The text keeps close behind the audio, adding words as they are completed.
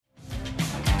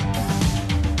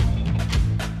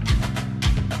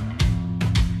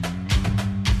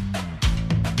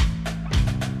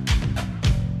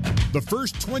The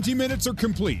first 20 minutes are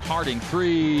complete. Harding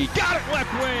three. Got it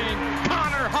left wing.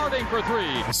 Connor Harding for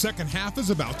three. The second half is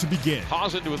about to begin.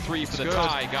 Haas into a three for the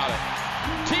tie. Got it.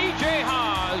 TJ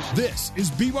Haas. This is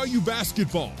BYU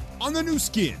basketball on the new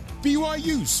skin,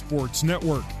 BYU Sports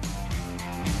Network.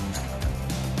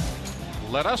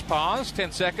 Let us pause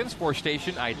 10 seconds for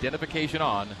station identification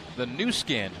on the new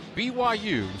skin,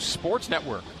 BYU Sports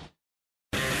Network.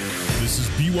 This is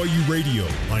BYU Radio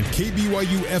on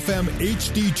KBYU FM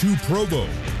HD2 Provo.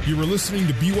 You are listening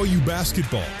to BYU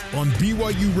basketball on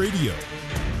BYU Radio.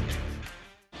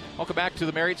 Welcome back to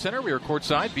the Marriott Center. We are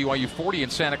courtside, BYU 40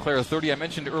 and Santa Clara 30. I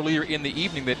mentioned earlier in the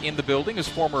evening that in the building is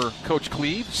former Coach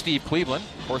Steve Cleveland.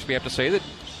 Of course, we have to say that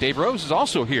Dave Rose is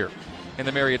also here in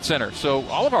the Marriott Center. So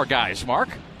all of our guys, Mark.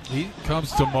 He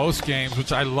comes to most games,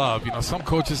 which I love. You know, some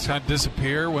coaches kind of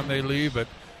disappear when they leave, but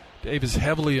Dave is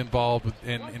heavily involved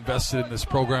and invested in this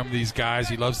program, these guys.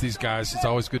 He loves these guys. It's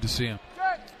always good to see him.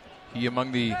 He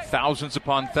among the thousands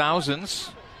upon thousands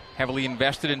heavily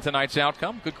invested in tonight's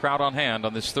outcome. Good crowd on hand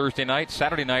on this Thursday night.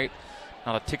 Saturday night,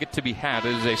 not a ticket to be had.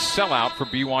 It is a sellout for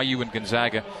BYU and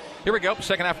Gonzaga. Here we go.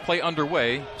 Second half play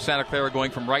underway. Santa Clara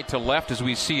going from right to left as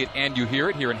we see it and you hear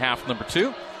it here in half number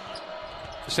 2.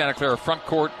 Santa Clara front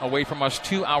court away from us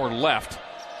to our left.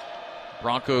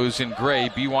 Broncos in gray,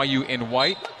 BYU in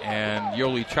white, and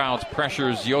Yoli Childs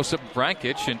pressures Josip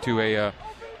Vrankic into a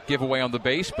giveaway on the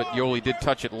base, but Yoli did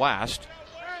touch it last.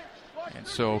 And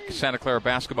so Santa Clara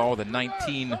basketball with a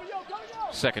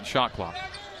 19-second shot clock.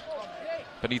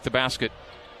 Beneath the basket,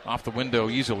 off the window,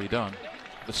 easily done.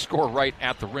 The score right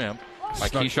at the rim by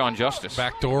Keyshawn Justice.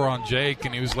 Backdoor on Jake,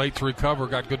 and he was late to recover,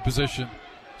 got good position.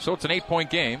 So it's an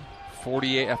 8-point game,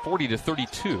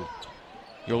 40-32.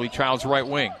 Yoli Childs right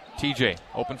wing. TJ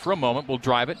open for a moment, will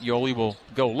drive it. Yoli will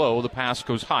go low. The pass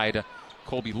goes high to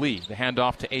Colby Lee. The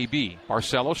handoff to AB.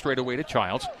 Barcelo straight away to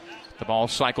Childs. The ball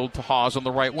cycled to Haas on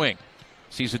the right wing.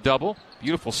 Sees a double.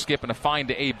 Beautiful skip and a find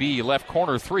to AB. Left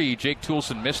corner three. Jake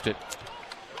Toulson missed it.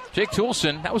 Jake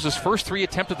Toulson, that was his first 3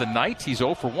 attempt of the night. He's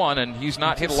 0 for 1, and he's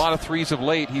not hit a lot of threes of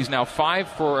late. He's now 3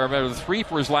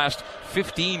 for his last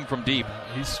 15 from deep.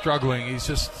 He's struggling. He's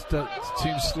just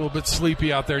seems a little bit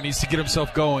sleepy out there. Needs to get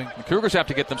himself going. The Cougars have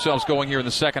to get themselves going here in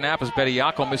the second half as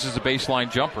Bediako misses a baseline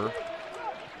jumper.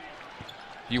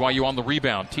 BYU on the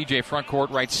rebound. TJ front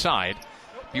court right side.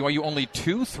 BYU only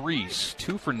 2 threes,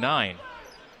 2 for 9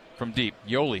 from deep.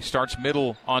 Yoli starts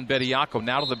middle on Bediako.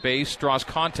 Now to the base, draws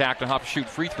contact and have to shoot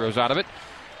free throws out of it.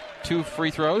 2 free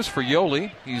throws for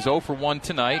Yoli. He's 0 for 1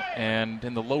 tonight and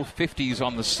in the low 50s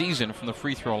on the season from the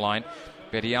free throw line.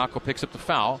 Bediako picks up the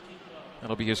foul.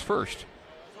 That'll be his first.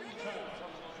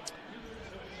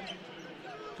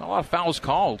 Not a lot of fouls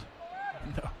called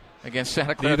against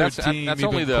Santa Clara. That's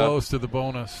only the close to the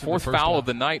bonus. Fourth foul of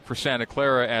the night for Santa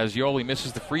Clara as Yoli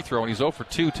misses the free throw, and he's 0 for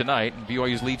 2 tonight, and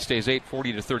BYU's lead stays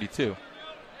 40-32.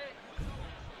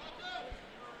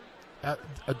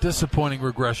 A disappointing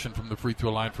regression from the free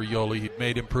throw line for Yoli. He'd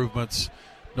made improvements.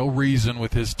 No reason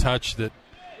with his touch that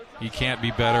he can't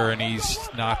be better, and he's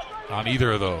not on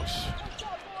either of those.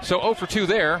 So 0 for 2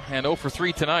 there, and 0 for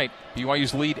 3 tonight.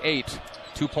 BYU's lead 8.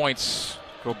 2 points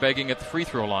go begging at the free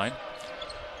throw line.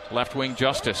 Left wing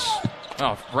Justice.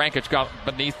 Vrankic got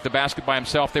beneath the basket by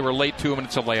himself. They were late to him, and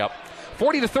it's a layup.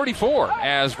 40-34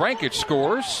 as Vrankic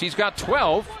scores. He's got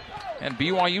 12, and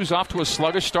BYU's off to a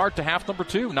sluggish start to half number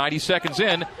 2. 90 seconds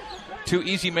in. 2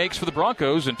 easy makes for the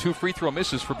Broncos and 2 free throw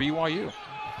misses for BYU.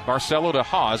 Barcelo to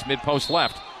Haas, mid-post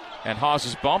left. And Haas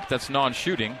is bumped. That's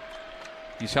non-shooting.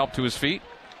 He's helped to his feet.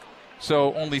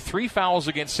 So only 3 fouls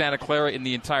against Santa Clara in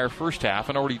the entire first half,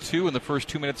 and already 2 in the first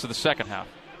 2 minutes of the second half.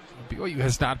 BYU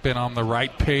has not been on the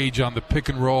right page on the pick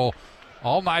and roll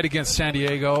all night against San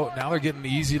Diego. Now they're getting the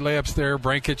easy layups there.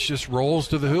 Vrankic just rolls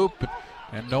to the hoop,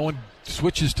 and no one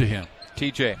switches to him.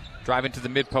 TJ driving to the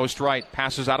mid-post right,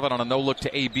 passes out of it on a no-look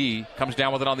to AB, comes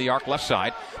down with it on the arc left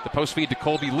side. The post feed to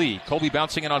Colby Lee. Colby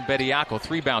bouncing in on Bediako.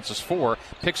 3 bounces, 4.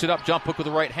 Picks it up, jump hook with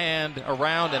the right hand,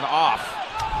 around and off.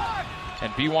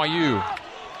 And BYU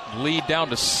lead down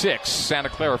to 6. Santa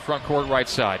Clara front court right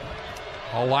side.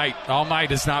 All night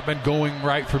has not been going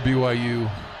right for BYU.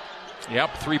 Yep,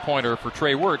 3-pointer for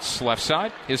Trey Wirtz, left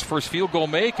side. His first field goal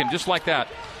make, and just like that,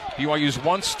 BYU's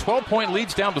once 12-point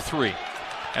leads down to 3.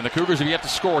 And the Cougars have yet to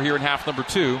score here in half number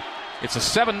 2. It's a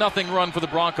 7-0 run for the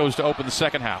Broncos to open the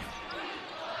second half.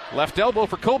 Left elbow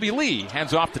for Colby Lee.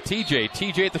 Hands off to TJ.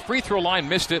 TJ at the free throw line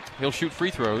missed it. He'll shoot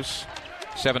free throws.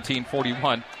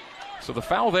 17-41. So the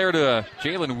foul there to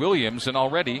Jalen Williams, and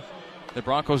already the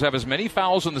Broncos have as many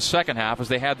fouls in the second half as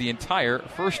they had the entire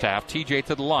first half. TJ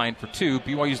to the line for 2.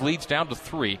 BYU's leads down to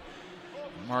 3.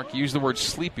 Mark used the word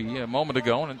sleepy a moment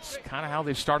ago, and it's kind of how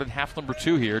they've started half number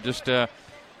 2 here. Just not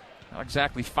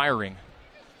exactly firing.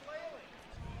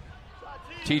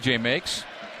 TJ makes.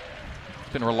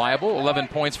 Been reliable. 11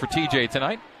 points for TJ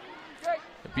tonight.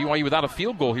 BYU without a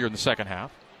field goal here in the second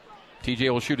half.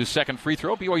 TJ will shoot his second free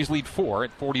throw. BYU's lead 4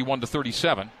 at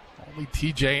 41-37. Only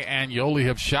TJ and Yoli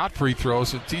have shot free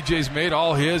throws, and TJ's made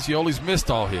all his. Yoli's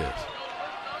missed all his.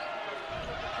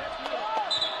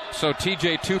 So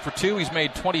TJ 2 for 2. He's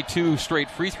made 22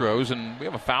 straight free throws, and we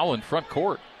have a foul in front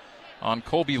court on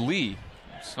Colby Lee.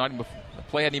 It's not even, the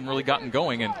play hadn't even really gotten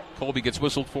going, and Colby gets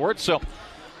whistled for it. So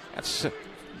that's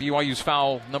BYU's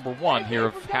foul number 1 here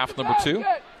of half number 2.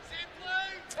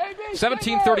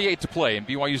 17:38 to play, and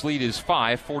BYU's lead is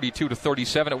 5,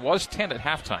 42-37. It was 10 at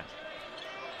halftime.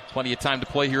 Plenty of time to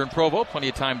play here in Provo. Plenty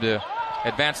of time to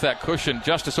advance that cushion.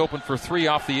 Justice open for 3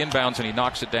 off the inbounds, and he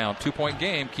knocks it down. 2-point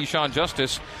game. Keyshawn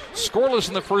Justice scoreless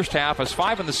in the first half, has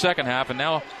 5 in the second half, and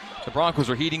now the Broncos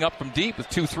are heating up from deep with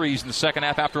 2 threes in the second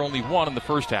half after only 1 in the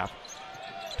first half.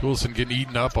 Toolson getting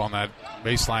eaten up on that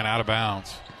baseline out of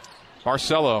bounds.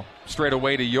 Barcelo straight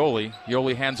away to Yoli.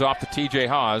 Yoli hands off to TJ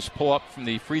Haas. Pull up from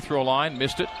the free throw line.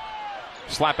 Missed it.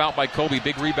 Slap out by Colby.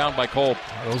 Big rebound by Cole.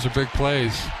 Those are big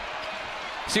plays.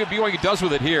 See what BYU does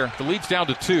with it here. The lead's down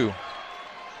to 2.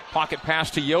 Pocket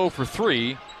pass to Yo for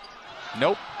 3.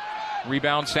 Nope.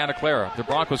 Rebound Santa Clara. The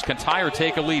Broncos can tie or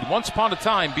take a lead. Once upon a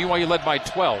time, BYU led by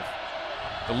 12.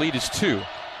 The lead is 2.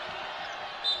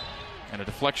 And a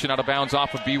deflection out of bounds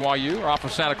off of BYU or off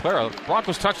of Santa Clara.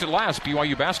 Broncos touched it last.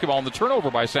 BYU basketball on the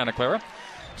turnover by Santa Clara.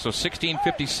 So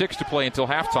 16:56 to play until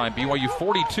halftime. BYU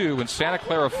 42 and Santa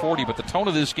Clara 40. But the tone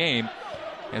of this game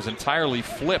has entirely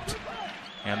flipped.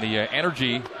 And the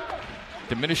energy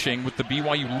diminishing with the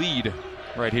BYU lead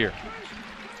right here.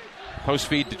 Post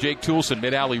feed to Jake Toolson,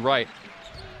 mid-alley right.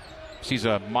 Sees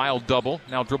a mild double.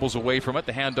 Now dribbles away from it.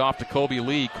 The handoff to Colby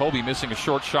Lee. Colby missing a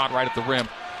short shot right at the rim.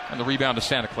 And the rebound to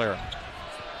Santa Clara.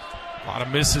 A lot of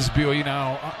misses. BYU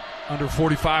now under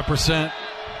 45%.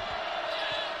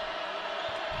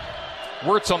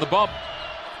 Wirtz on the bump.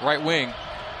 Right wing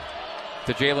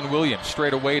to Jalen Williams.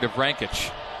 Straight away to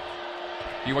Vrankic.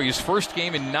 BYU's first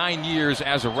game in 9 years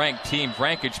as a ranked team.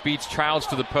 Vrankic beats Childs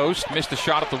to the post. Missed a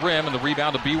shot at the rim and the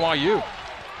rebound to BYU.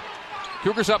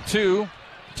 Cougars up 2.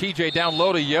 TJ down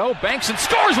low to Yo. Banks and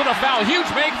scores with a foul. Huge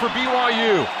make for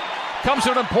BYU. Comes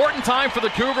at an important time for the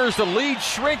Cougars. The lead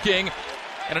shrinking.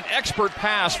 And an expert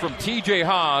pass from TJ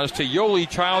Haas to Yoli.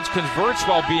 Childs converts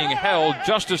while being held.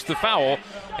 Justice the foul.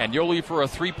 And Yoli for a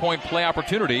 3-point play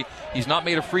opportunity. He's not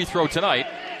made a free throw tonight.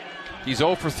 He's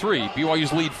 0 for 3.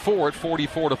 BYU's lead 4 at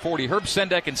 44-40. Herb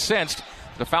Sendek incensed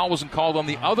the foul wasn't called on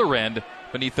the other end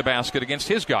beneath the basket against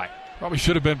his guy. Probably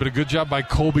should have been, but a good job by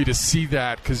Colby to see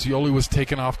that because Yoli was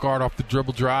taken off guard off the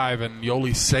dribble drive, and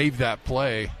Yoli saved that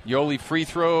play. Yoli free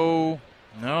throw.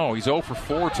 No, he's 0 for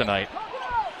 4 tonight.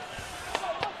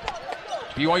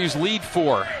 BYU's lead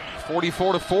 4,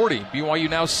 44-40. BYU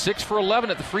now 6 for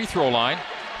 11 at the free throw line.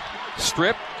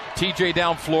 Strip. TJ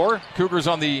down floor. Cougars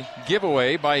on the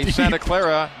giveaway by Santa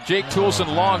Clara. Jake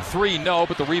Toolson, long 3, no,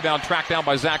 but the rebound tracked down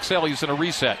by Zach Sellius in a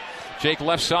reset. Jake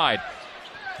left side.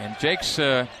 And Jake's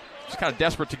just kind of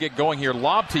desperate to get going here.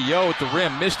 Lob to Yo at the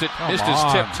rim. Missed it. Missed his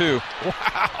tip, too.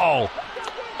 Wow.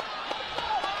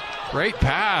 Great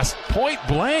pass. Point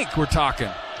blank, we're talking.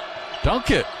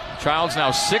 Dunk it. Childs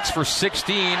now 6 for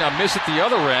 16. A miss at the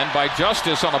other end by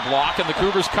Justice on a block, and the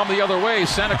Cougars come the other way.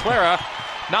 Santa Clara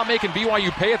not making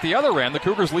BYU pay at the other end. The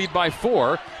Cougars lead by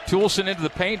 4. Toolson into the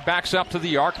paint, backs up to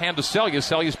the arc, hand to Sellius.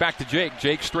 Sellius back to Jake.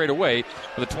 Jake straight away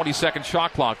with a 20-second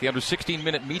shot clock. The under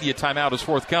 16-minute media timeout is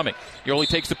forthcoming. He only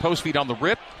takes the post feed on the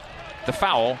rip, the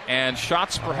foul, and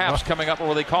shots perhaps coming up. Or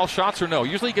will they call shots or no?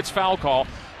 Usually he gets foul call.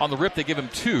 On the rip, they give him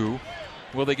 2.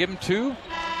 Will they give him 2?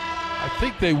 I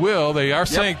think they will. They are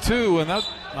saying 2, and that,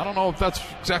 I don't know if that's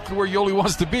exactly where Yoli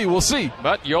wants to be. We'll see.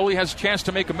 But Yoli has a chance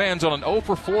to make amends on an 0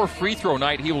 for 4 free throw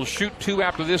night. He will shoot 2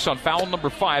 after this on foul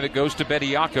number 5. It goes to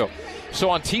Bediako.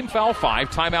 So on team foul 5,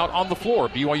 timeout on the floor.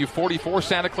 BYU 44,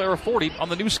 Santa Clara 40 on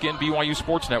the new skin BYU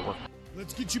Sports Network.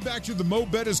 Let's get you back to the Mo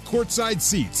Bettis courtside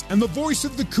seats and the voice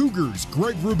of the Cougars,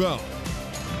 Greg Wrubell.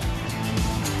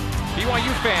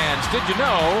 BYU fans, did you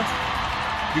know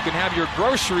you can have your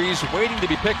groceries waiting to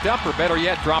be picked up, or better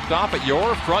yet, dropped off at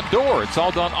your front door? It's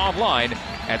all done online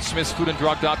at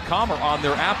smithsfoodanddrug.com or on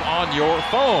their app on your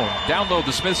phone. Download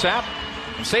the Smiths app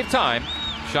and save time.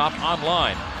 Shop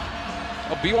online.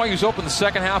 Well, BYU's opened the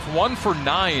second half 1 for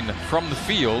 9 from the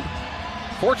field.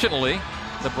 Fortunately,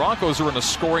 the Broncos are in a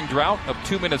scoring drought of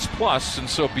 2 minutes plus, and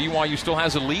so BYU still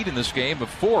has a lead in this game of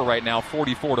 4 right now,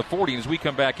 44-40. And as we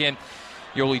come back in,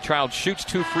 Yoli Childs shoots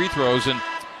 2 free throws, and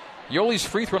Yoli's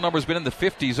free throw number has been in the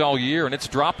 50s all year, and it's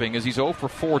dropping as he's 0 for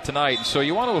 4 tonight. And so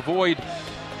you want to avoid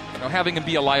having him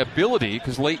be a liability,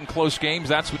 because late in close games,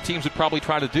 that's what teams would probably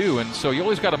try to do. And so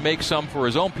Yoli's got to make some for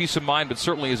his own peace of mind, but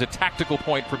certainly as a tactical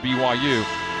point for BYU.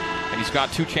 And he's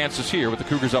got 2 chances here with the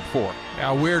Cougars up 4.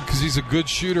 Yeah, weird, because he's a good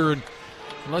shooter, and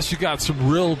unless you got some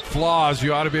real flaws,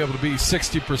 you ought to be able to be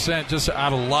 60% just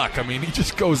out of luck. I mean, he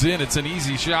just goes in. It's an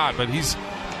easy shot, but he's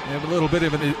a little bit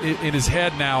of it in his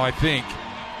head now, I think.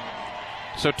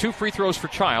 So 2 free throws for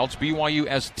Childs. BYU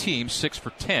as a team, 6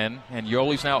 for 10. And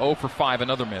Yoli's now 0 for 5,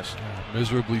 another miss. Yeah,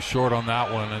 miserably short on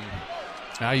that one. And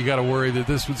now you got to worry that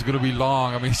this one's going to be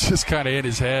long. I mean, it's just kind of in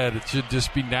his head. It should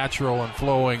just be natural and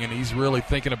flowing, and he's really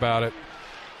thinking about it.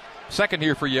 Second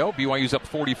here for Yo. BYU's up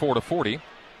 44-40.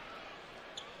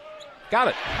 Got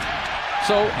it.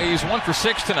 So he's 1 for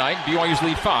 6 tonight. BYU's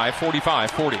lead 5,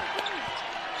 45-40.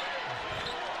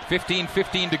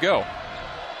 15-15 to go.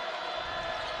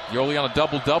 Yoli on a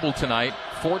double-double tonight,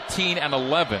 14 and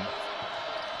 11.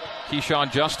 Keyshawn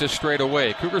Justice straight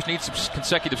away. Cougars need some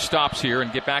consecutive stops here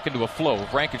and get back into a flow.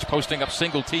 Vrancic posting up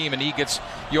single team, and he gets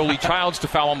Yoli Childs to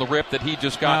foul on the rip that he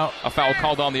just got a foul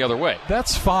called on the other way.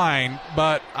 That's fine,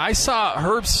 but I saw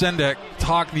Herb Sendek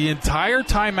talk the entire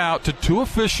time out to 2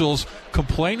 officials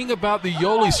complaining about the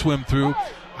Yoli swim-through.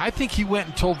 I think he went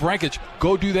and told Vrancic,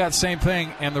 go do that same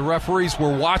thing, and the referees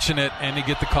were watching it, and they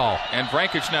get the call. And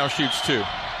Vrancic now shoots 2.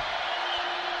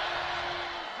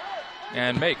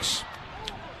 And makes.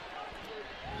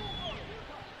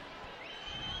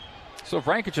 So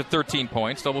Vrancic at 13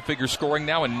 points, double-figure scoring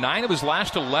now in 9 of his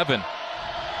last 11.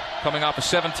 Coming off a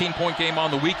 17-point game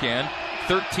on the weekend,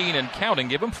 13 and counting,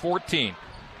 give him 14.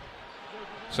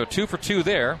 So 2 for 2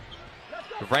 there.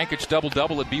 Vrancic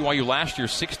double-double at BYU last year,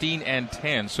 16 and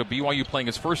 10. So BYU playing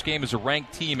his first game as a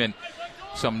ranked team in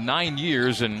some 9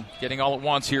 years and getting all at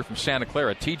once here from Santa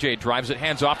Clara. TJ drives it,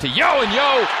 hands off to Yo, and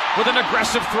Yo with an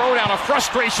aggressive throwdown, a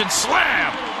frustration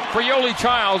slam for Yoli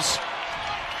Childs.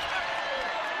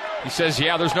 He says,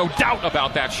 yeah, there's no doubt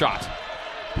about that shot.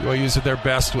 BYU's at their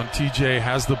best when TJ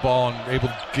has the ball and able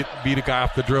to beat a guy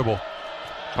off the dribble.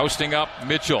 Posting up,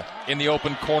 Mitchell in the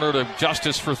open corner to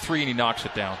Justice for 3, and he knocks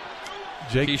it down.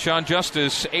 Keyshawn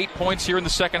Justice, 8 points here in the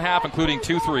second half, including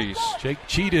 2 threes. Jake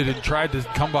cheated and tried to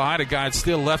come behind a guy and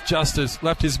still left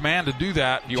his man to do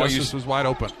that. Justice was wide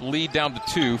open. Lead down to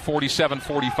 2,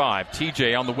 47-45.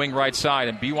 TJ on the wing right side,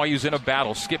 and BYU's in a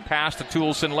battle. Skip pass to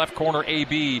Toolson, left corner,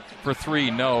 AB for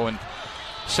 3, no. And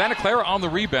Santa Clara on the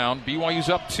rebound. BYU's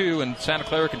up 2, and Santa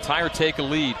Clara can tie or take a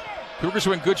lead. Cougars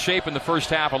are in good shape in the first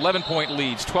half. 11-point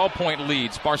leads, 12-point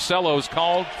leads. Barcelo's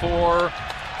called for...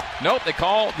 Nope, they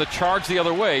call the charge the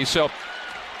other way. So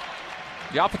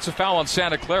the offensive foul on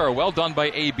Santa Clara, well done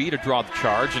by AB to draw the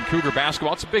charge. And Cougar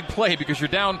basketball, it's a big play because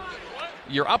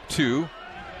you're up 2.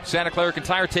 Santa Clara can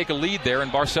tie or take a lead there,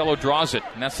 and Barcelo draws it.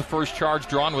 And that's the first charge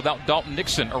drawn without Dalton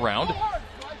Nixon around.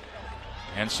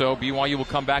 And so BYU will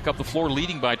come back up the floor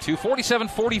leading by 2,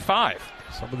 47-45.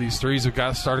 Some of these threes have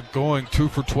got started going. 2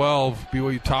 for 12.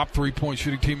 BYU top 3-point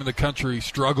shooting team in the country,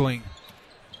 struggling.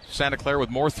 Santa Clara with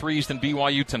more threes than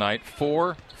BYU tonight.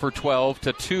 4 for 12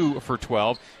 to 2 for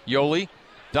 12. Yoli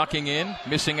ducking in,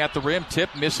 missing at the rim. Tip,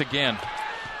 miss again.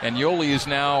 And Yoli is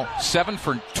now 7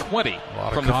 for 20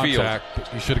 from the field.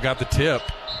 He should have got the tip.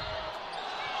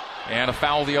 And a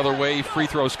foul the other way. Free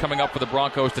throws coming up for the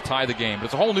Broncos to tie the game. But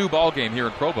it's a whole new ball game here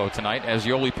in Provo tonight as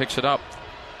Yoli picks it up.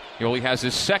 Yoli has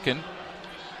his second.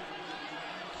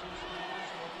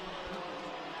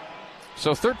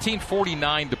 So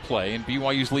 13:49 to play, and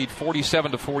BYU's lead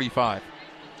 47-45.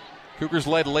 Cougars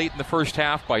led late in the first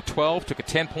half by 12, took a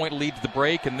 10-point lead to the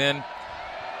break, and then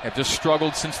have just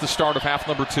struggled since the start of half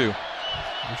number 2.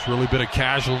 There's really been a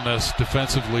casualness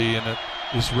defensively, and it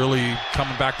is really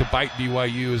coming back to bite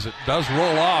BYU as it does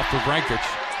roll off for Vrancic.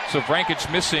 So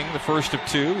Vrancic missing the first of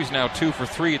 2. He's now 2 for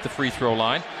 3 at the free throw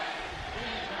line.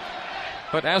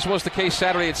 But as was the case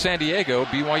Saturday at San Diego,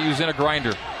 BYU's in a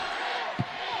grinder.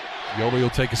 Yoli will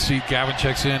take a seat. Gavin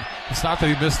checks in. It's not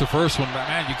that he missed the first one, but,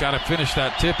 man, you got to finish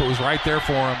that tip. It was right there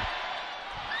for him.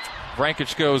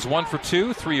 Vrancic goes 1 for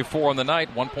 2, 3 of 4 on the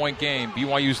night, 1-point game.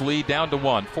 BYU's lead down to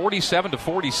 1,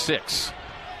 47-46.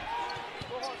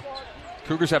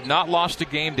 Cougars have not lost a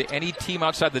game to any team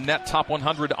outside the net top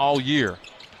 100 all year.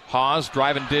 Haas,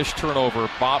 drive and dish, turnover.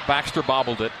 Baxter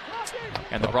bobbled it,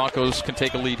 and the Broncos can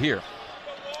take a lead here.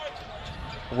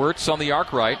 Wirtz on the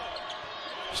arc right.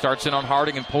 Starts in on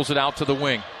Harding and pulls it out to the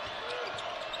wing.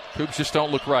 Cougs just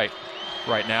don't look right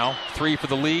now. 3 for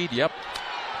the lead. Yep.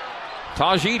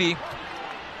 Taj Edey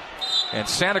And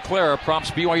Santa Clara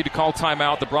prompts BYU to call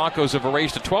timeout. The Broncos have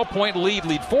erased a 12-point lead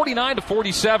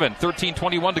 49-47.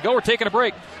 13:21 to go. We're taking a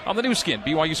break on the new skin,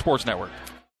 BYU Sports Network.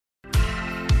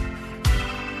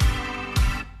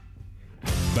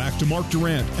 Back to Mark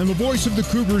Durrant and the voice of the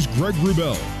Cougars, Greg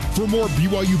Wrubell, for more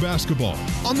BYU basketball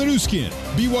on the new skin,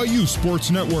 BYU Sports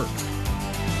Network.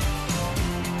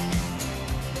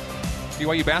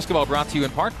 BYU basketball brought to you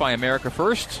in part by America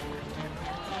First,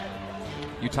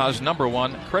 Utah's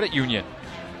 #1 credit union.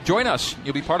 Join us.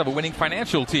 You'll be part of a winning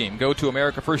financial team. Go to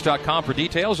americafirst.com for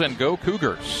details and go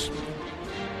Cougars.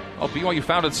 Well, BYU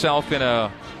found itself in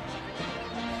a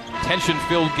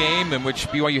tension-filled game in which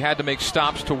BYU had to make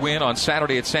stops to win on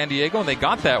Saturday at San Diego, and they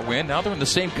got that win. Now they're in the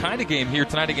same kind of game here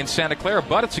tonight against Santa Clara,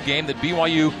 but it's a game that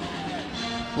BYU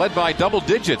led by double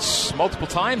digits multiple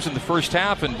times in the first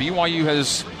half, and BYU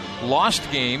has lost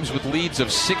games with leads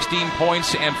of 16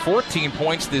 points and 14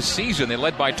 points this season. They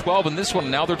led by 12 in this one,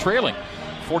 and now they're trailing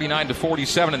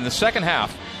 49-47 in the second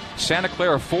half. Santa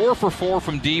Clara 4 for 4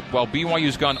 from deep, while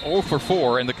BYU's gone 0 for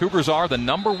 4, and the Cougars are the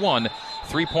 #1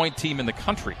 three-point team in the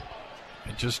country.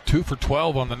 And just 2 for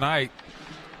 12 on the night.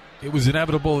 It was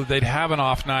inevitable that they'd have an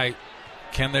off night.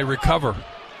 Can they recover?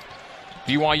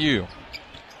 BYU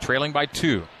trailing by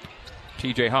 2.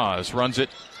 TJ Haas runs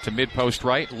it to mid-post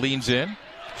right, leans in,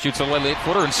 shoots a late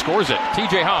footer and scores it.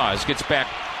 TJ Haas gets back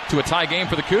to a tie game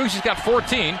for the Cougs. He's got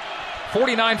 14,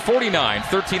 49-49,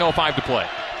 13:05 to play.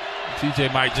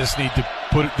 TJ might just need to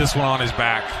put this one on his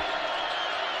back.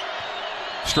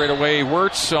 Straight away,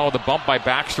 Wirtz. The bump by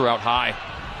Baxter out high.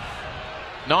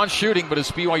 Non-shooting, but it's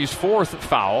BYU's 4th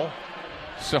foul.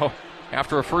 So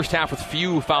after a first half with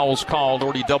few fouls called,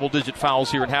 already double-digit fouls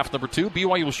here in half number 2,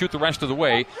 BYU will shoot the rest of the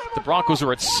way. The Broncos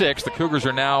are at 6. The Cougars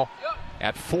are now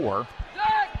at 4.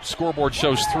 Scoreboard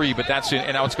shows 3, but that's in,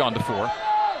 and now it's gone to 4.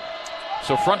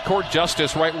 So front court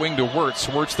Justice, right wing to Wirtz.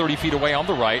 Wirtz 30 feet away on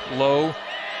the right. Low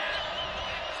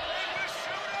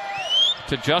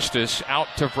to Justice, out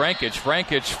to Vrankic.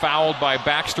 Vrankic fouled by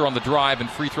Baxter on the drive, and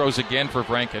free throws again for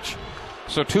Vrankic.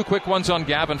 So 2 quick ones on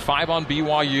Gavin, 5 on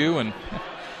BYU, and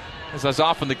as is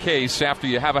often the case, after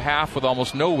you have a half with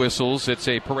almost no whistles, it's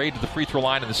a parade to the free throw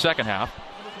line in the second half,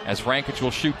 as Vrankic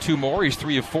will shoot 2 more. He's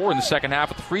 3 of 4 in the second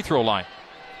half at the free throw line.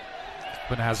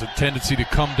 But has a tendency to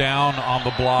come down on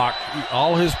the block.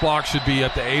 All his blocks should be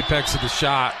at the apex of the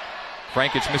shot.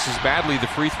 Vrankic misses badly the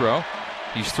free throw.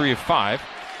 He's 3 of 5.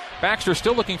 Baxter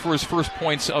still looking for his first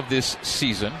points of this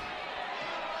season.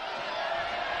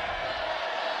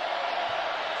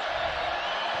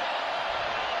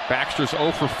 Baxter's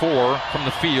 0 for 4 from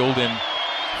the field in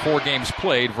 4 games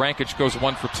played. Vrankic goes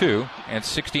 1 for 2 and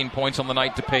 16 points on the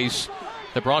night to pace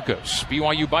the Broncos.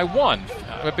 BYU by 1.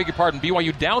 I beg your pardon,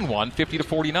 BYU down 1,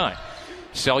 50-49.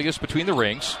 Celius between the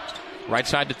rings. Right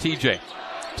side to TJ.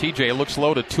 TJ looks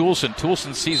low to Toulson.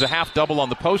 Toulson sees a half double on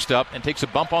the post up and takes a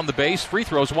bump on the base. Free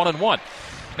throws 1 and 1.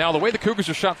 Now, the way the Cougars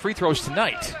have shot free throws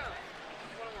tonight,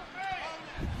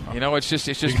 it's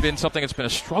just been something that's been a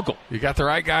struggle. You got the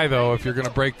right guy, though, if you're going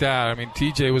to break that. I mean,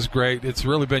 TJ was great. It's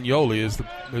really been Yoli has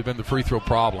been the free throw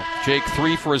problem. Jake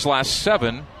 3 for his last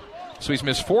 7. So he's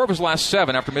missed 4 of his last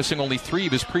 7 after missing only 3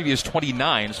 of his previous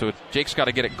 29. So Jake's got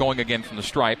to get it going again from the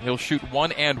stripe. He'll shoot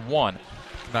 1 and 1.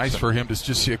 Nice for him to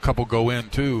just see a couple go in,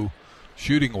 too,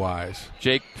 shooting-wise.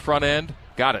 Jake, front end,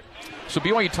 got it. So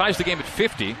BYU ties the game at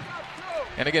 50.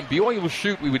 And again, BYU will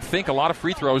shoot, we would think, a lot of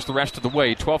free throws the rest of the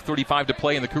way. 12:35 to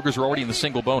play, and the Cougars are already in the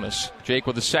single bonus. Jake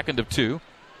with the second of 2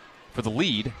 for the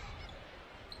lead.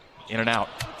 In and out.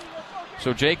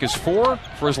 So Jake is 4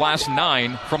 for his last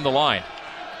 9 from the line.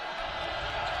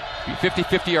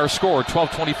 50-50 our score,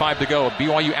 12:25 to go.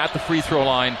 BYU at the free throw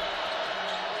line.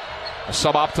 A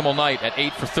suboptimal night at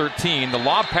 8 for 13. The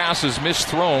lob pass is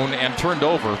misthrown and turned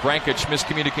over. Vrankic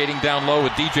miscommunicating down low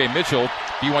with DJ Mitchell.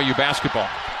 BYU basketball.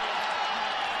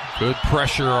 Good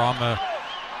pressure on the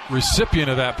recipient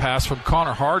of that pass from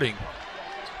Connor Harding.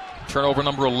 Turnover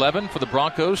number 11 for the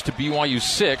Broncos to BYU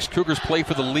 6. Cougars play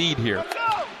for the lead here.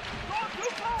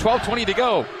 12:20 to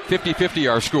go. 50-50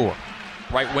 our score.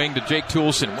 Right wing to Jake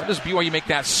Toulson. When does BYU make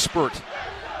that spurt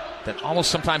that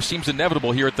almost sometimes seems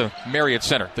inevitable here at the Marriott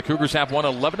Center? The Cougars have won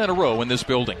 11 in a row in this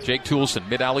building. Jake Toulson,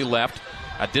 mid-alley left.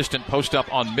 A distant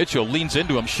post-up on Mitchell. Leans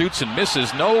into him, shoots and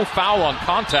misses. No foul on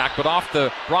contact, but off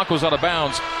the Broncos out of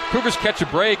bounds. Cougars catch a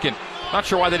break, and not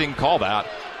sure why they didn't call that.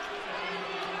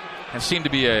 It seemed to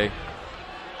be a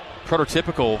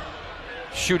prototypical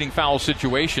shooting foul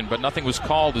situation, but nothing was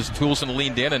called as Toulson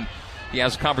leaned in, and he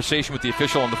has a conversation with the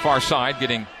official on the far side,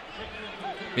 getting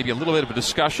maybe a little bit of a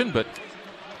discussion, but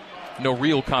no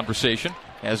real conversation,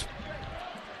 as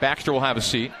Baxter will have a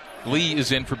seat. Lee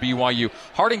is in for BYU.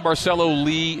 Harding, Barcelo,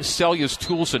 Lee, Sellius,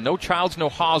 Toulson. No Childs, no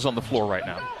Haas on the floor right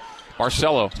now.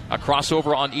 Barcelo, a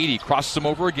crossover on Edey. Crosses him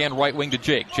over again, right wing to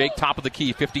Jake. Jake, top of the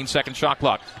key, 15-second shot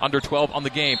clock. Under 12 on the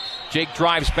game. Jake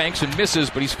drives, banks, and misses,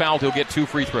 but he's fouled. He'll get 2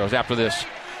 free throws after this.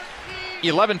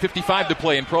 11:55 to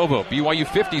play in Provo. BYU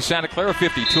 50, Santa Clara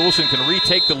 50. Toulson can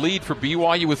retake the lead for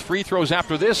BYU with free throws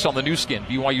after this on the new skin,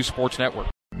 BYU Sports Network.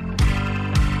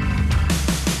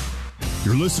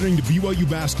 You're listening to BYU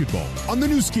Basketball on the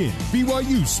new skin,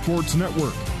 BYU Sports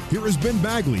Network. Here is Ben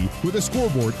Bagley with a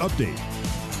scoreboard update.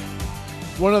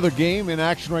 One other game in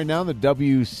action right now in the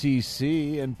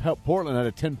WCC, and Portland had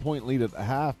a 10-point lead at the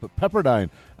half, but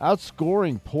Pepperdine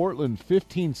outscoring Portland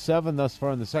 15-7 thus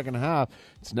far in the second half.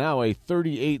 It's now a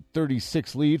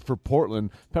 38-36 lead for Portland.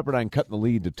 Pepperdine cutting the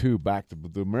lead to 2. Back to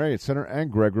the Marriott Center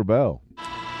and Greg Wrubell.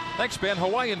 Thanks, Ben.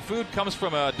 Hawaiian food comes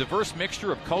from a diverse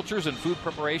mixture of cultures and food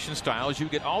preparation styles. You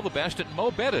get all the best at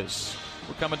Mo Betta's.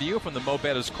 We're coming to you from the Mo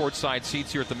Betta's courtside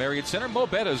seats here at the Marriott Center. Mo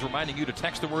Betta's reminding you to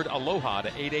text the word Aloha to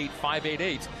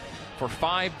 88588 for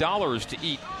 $5 to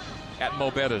eat at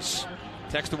Mo Betta's.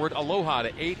 Text the word Aloha to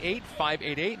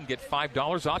 88588 and get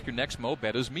 $5 off your next Mo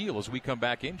Betta's meal. As we come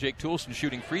back in, Jake Toulson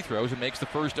shooting free throws and makes the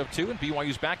first of 2, and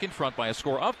BYU's back in front by a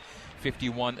score of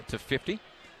 51-50.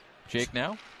 Jake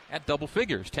now at double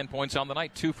figures. 10 points on the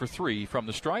night, 2 for 3 from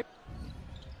the stripe.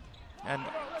 And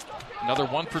another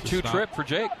 1 for 2 trip for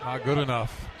Jake. Not good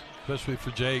enough, especially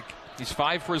for Jake. He's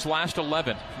 5 for his last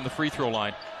 11 from the free throw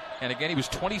line. And again, he was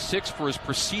 26 for his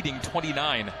preceding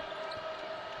 29.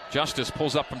 Justice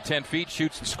pulls up from 10 feet,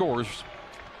 shoots and scores.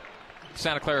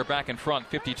 Santa Clara back in front,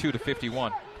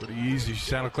 52-51. Pretty easy.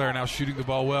 Santa Clara now shooting the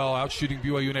ball well, out shooting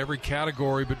BYU in every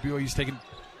category, but BYU's taking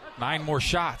 9 more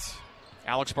shots.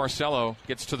 Alex Barcelo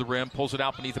gets to the rim, pulls it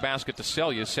out beneath the basket to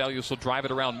Sellius. Sellius will drive it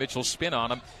around Mitchell, spin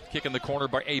on him, kick in the corner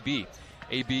by AB.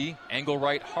 AB, angle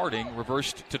right, Harding,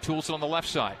 reversed to Toulson on the left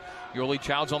side. Yoli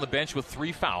Childs on the bench with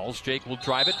 3 fouls. Jake will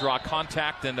drive it, draw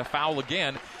contact, and a foul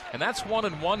again. And that's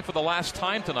 1-1 for the last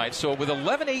time tonight. So with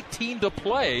 11:18 to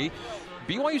play,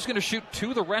 BYU's going to shoot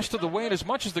 2 the rest of the way. And as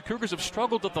much as the Cougars have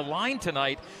struggled at the line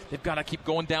tonight, they've got to keep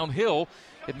going downhill.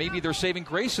 And maybe they're saving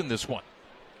grace in this one.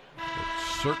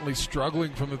 Certainly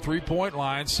struggling from the three-point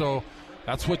line, so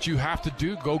that's what you have to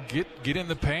do. Go get in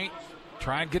the paint,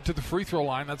 try and get to the free throw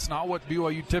line. That's not what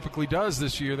BYU typically does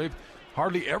this year. They've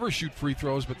hardly ever shoot free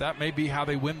throws, but that may be how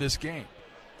they win this game.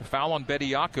 The foul on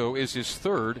Bediako is his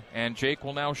 3rd, and Jake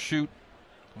will now shoot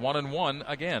 1-1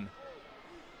 again.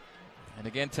 And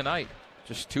again tonight,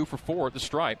 just 2 for 4 at the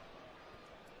stripe.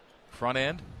 Front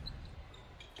end,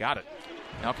 got it.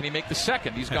 Now can he make the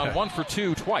second? He's gone 1 for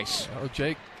 2 twice. Oh,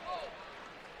 Jake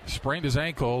sprained his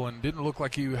ankle and didn't look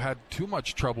like he had too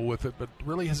much trouble with it, but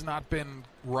really has not been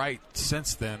right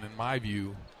since then, in my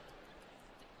view.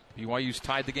 BYU's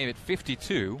tied the game at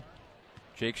 52.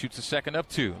 Jake shoots the second of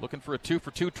 2. Looking for a 2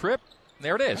 for 2 trip.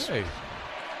 There it is. Hey.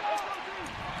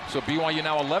 So BYU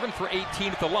now 11 for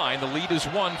 18 at the line. The lead is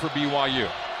 1 for BYU.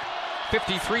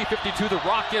 53-52, the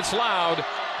rock gets loud.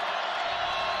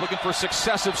 Looking for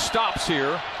successive stops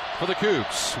here for the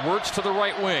Cougs. Wirtz to the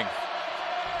right wing.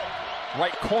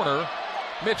 Right corner,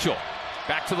 Mitchell.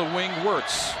 Back to the wing,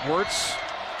 Wirtz. Wirtz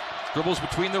dribbles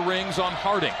between the rings on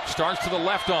Harding. Starts to the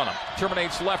left on him.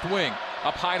 Terminates left wing.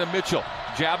 Up high to Mitchell.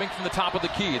 Jabbing from the top of the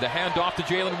key. The handoff to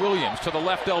Jalen Williams. To the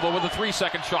left elbow with a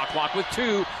 3-second shot clock with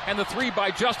 2. And the 3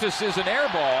 by Justice is an air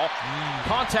ball.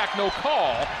 Contact, no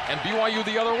call. And BYU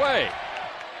the other way.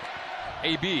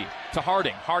 AB to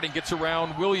Harding. Harding gets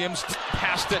around Williams,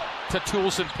 passed it to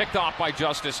Toulson, picked off by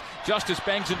Justice. Justice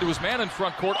bangs into his man in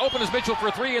front court. Open is Mitchell for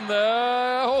 3 in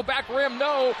the back rim.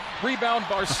 No. Rebound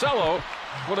Barcelo.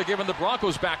 Would have given the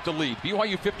Broncos back to lead.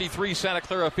 BYU 53, Santa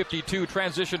Clara 52.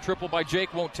 Transition triple by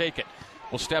Jake, won't take it.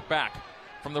 Will step back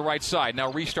from the right side.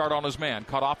 Now restart on his man.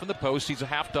 Caught off in the post. Sees a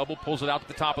half double. Pulls it out to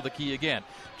the top of the key again.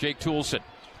 Jake Toulson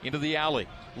into the alley.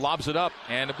 Lobs it up.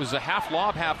 And it was a half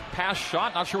lob, half pass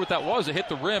shot. Not sure what that was. It hit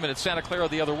the rim, and it's Santa Clara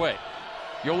the other way.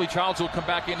 Yoli Childs will come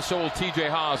back in. So will TJ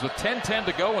Haas with 10-10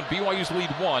 to go. And BYU's lead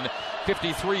 1,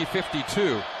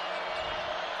 53-52.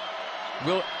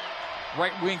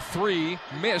 Right wing 3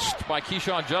 missed by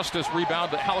Keyshawn Justice.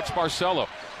 Rebound to Alex Barcelo.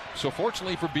 So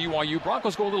fortunately for BYU,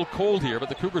 Broncos go a little cold here, but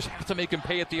the Cougars have to make him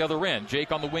pay at the other end.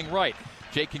 Jake on the wing right.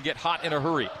 Jake can get hot in a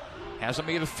hurry. Hasn't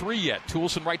made a 3 yet.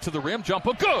 Toulson right to the rim. Jump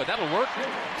hook. Good. That'll work.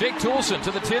 Jake Toulson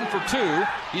to the 10 for 2.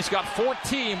 He's got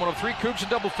 14. One of 3 Cougs in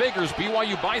double figures.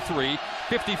 BYU by 3.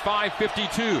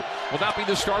 55-52. Will that be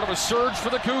the start of a surge for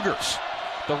the Cougars?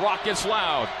 The rock gets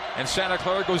loud, and Santa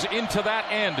Clara goes into that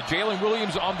end. Jalen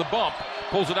Williams on the bump.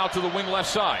 Pulls it out to the wing left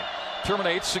side.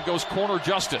 Terminates and goes corner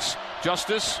Justice.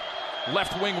 Justice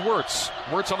Left wing Wirtz.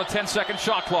 Wirtz on the 10-second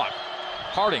shot clock.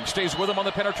 Harding stays with him on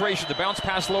the penetration. The bounce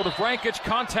pass low to Vrankic.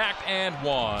 Contact and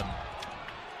one.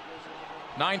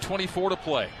 9:24 to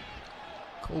play.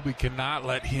 Colby cannot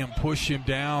let him push him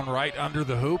down right under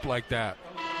the hoop like that.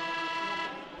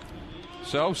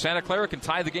 So Santa Clara can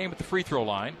tie the game at the free throw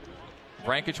line.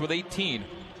 Vrankic with 18.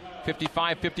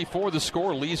 55-54 the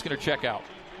score. Lee's going to check out.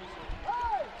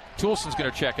 Toulson's going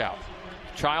to check out.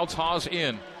 Childs, Haas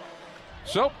in.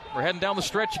 So we're heading down the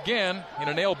stretch again in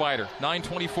a nail-biter.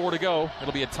 9:24 to go.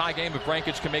 It'll be a tie game if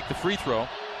Vrankic can make the free throw.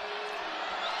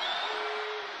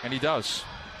 And he does.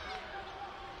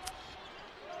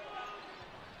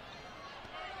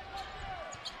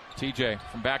 TJ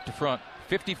from back to front.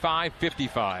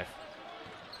 55-55.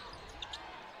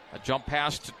 A jump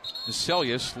pass to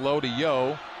Veselius, low to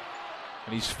Yo,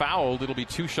 and he's fouled. It'll be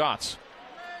 2 shots.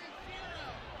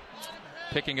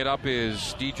 Picking it up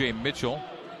is DJ Mitchell.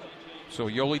 So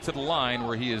Yoli to the line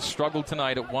where he has struggled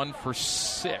tonight at 1 for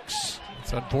 6.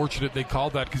 It's unfortunate they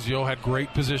called that because Yo had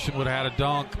great position, would have had a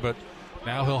dunk, but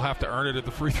now he'll have to earn it at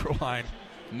the free throw line.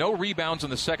 No rebounds in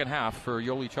the second half for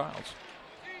Yoli Childs.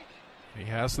 He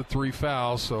has the 3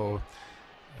 fouls, so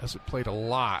hasn't played a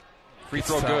lot. Free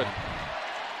throw good.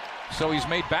 So he's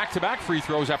made back-to-back free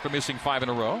throws after missing 5 in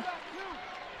a row.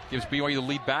 Gives BYU the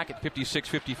lead back at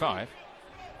 56-55.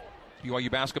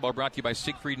 BYU basketball brought to you by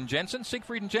Siegfried and Jensen.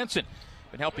 Siegfried and Jensen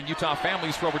been helping Utah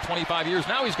families for over 25 years.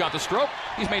 Now he's got the stroke.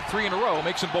 He's made 3 in a row,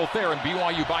 makes them both there, and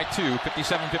BYU by 2,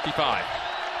 57-55.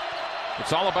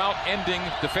 It's all about ending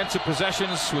defensive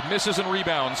possessions with misses and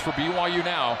rebounds for BYU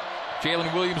now.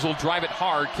 Jalen Williams will drive it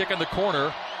hard, kick in the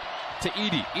corner to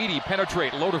Edey. Edey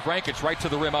penetrate, low to Vrankic, right to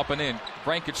the rim, up and in.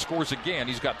 Vrankic scores again.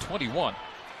 He's got 21.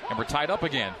 And we're tied up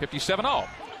again, 57-all.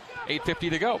 8:50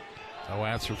 to go. No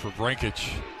answer for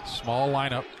Vrankic. Small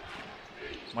lineup.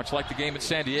 Much like the game at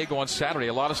San Diego on Saturday,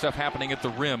 a lot of stuff happening at the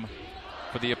rim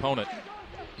for the opponent.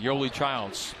 Yoli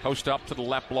Childs, post up to the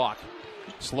left block.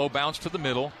 Slow bounce to the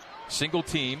middle. Single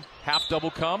team. Half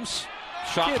double comes.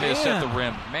 Shot miss at the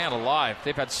rim. Man alive.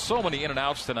 They've had so many in and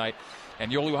outs tonight.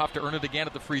 And Yoli will have to earn it again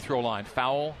at the free throw line.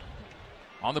 Foul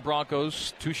on the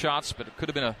Broncos. 2 shots, but it could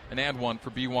have been an and one for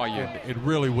BYU. And it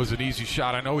really was an easy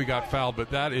shot. I know he got fouled,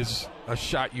 but that is a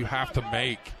shot you have to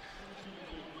make.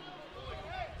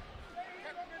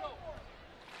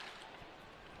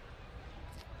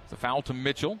 The foul to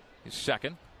Mitchell, his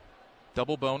second.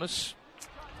 Double bonus.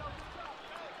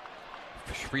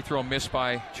 Free throw missed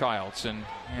by Childs, and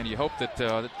you hope that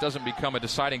that doesn't become a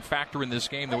deciding factor in this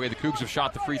game the way the Cougs have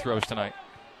shot the free throws tonight.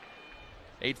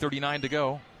 8:39 to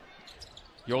go.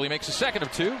 Yoli makes a second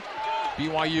of 2.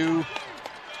 BYU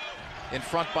in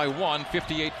front by 1,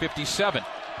 58-57.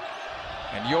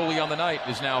 And Yoli on the night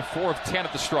is now 4 of 10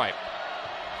 at the stripe.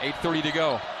 8:30 to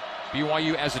go.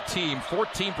 BYU as a team,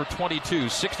 14 for 22,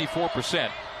 64%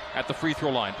 at the free throw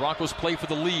line. Broncos play for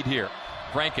the lead here.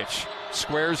 Vrankic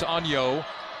squares on Yo,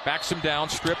 backs him down,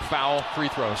 strip, foul, free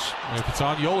throws. If it's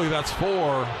on Yoli, that's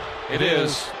 4. It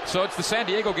is. So it's the San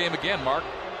Diego game again, Mark.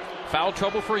 Foul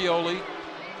trouble for Yoli.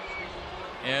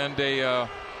 And a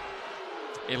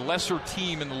lesser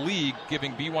team in the league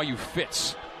giving BYU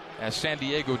fits, as San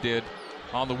Diego did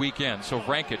on the weekend. So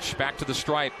Vrankic back to the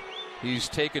stripe. He's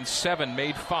taken 7,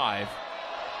 made 5.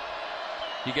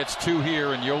 He gets 2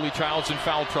 here, and Yoli Childs in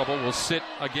foul trouble will sit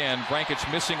again. Vrankic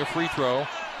missing a free throw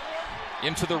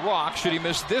into the rock. Should he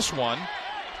miss this one,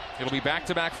 it'll be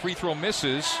back-to-back free throw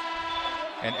misses,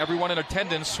 and everyone in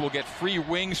attendance will get free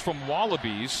wings from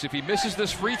Wallabies. If he misses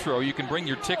this free throw, you can bring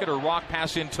your ticket or rock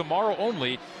pass in tomorrow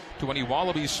only to any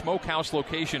Wallabies Smokehouse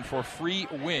location for free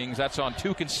wings. That's on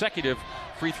 2 consecutive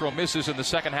free throw misses in the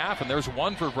second half, and there's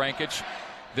 1 for Vrankic.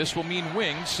 This will mean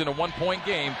wings in a 1-point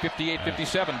game,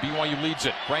 58-57. BYU leads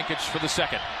it. Vrankic for the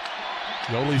second.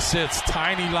 Yoli sits.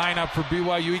 Tiny lineup for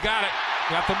BYU. He got it.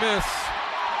 Got the miss.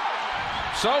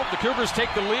 So the Cougars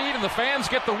take the lead, and the fans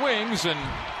get the wings, and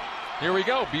here we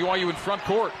go. BYU in front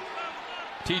court.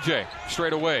 TJ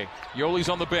straight away. Yoli's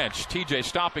on the bench. TJ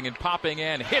stopping and popping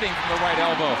and hitting from the right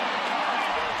elbow.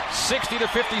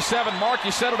 60-57. Mark,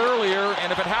 you said it earlier,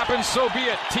 and if it happens, so be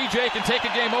it. TJ can take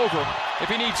a game over if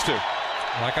he needs to.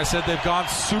 Like I said, they've gone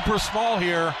super small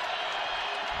here.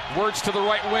 Wirtz to the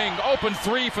right wing. Open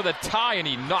 3 for the tie, and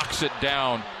he knocks it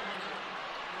down.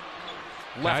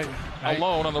 Left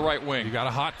alone on the right wing. You got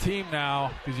a hot team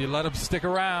now because you let them stick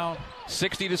around.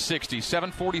 60-60.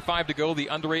 7:45 to go. The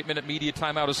under 8-minute media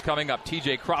timeout is coming up.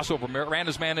 TJ crossover. Ran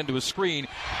his man into a screen.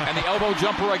 And the elbow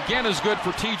jumper again is good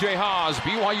for TJ Haas.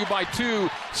 BYU by 2.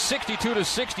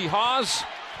 62-60. Haas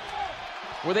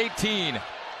with 18.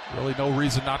 Really no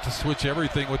reason not to switch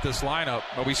everything with this lineup.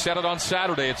 But we said it on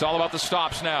Saturday. It's all about the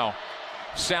stops now.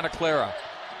 Santa Clara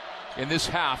in this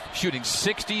half shooting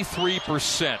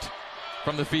 63%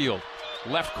 from the field.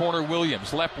 Left corner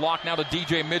Williams. Left block now to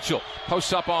DJ Mitchell.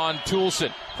 Posts up on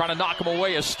Toulson. Trying to knock him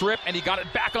away. A strip, and he got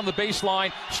it back on the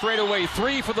baseline. Straight away.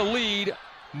 3 for the lead.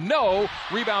 No.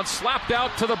 Rebound slapped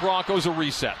out to the Broncos. A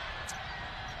reset.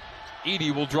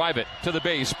 Edey will drive it to the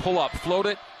base. Pull up. Float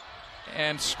it.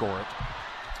 And score it.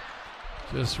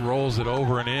 Just rolls it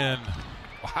over and in.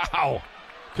 Wow.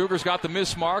 Cougars got the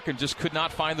miss mark and just could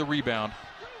not find the rebound.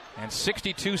 And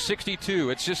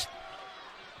 62-62. It's just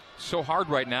so hard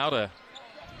right now to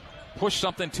push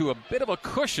something to a bit of a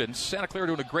cushion. Santa Clara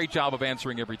doing a great job of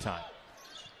answering every time.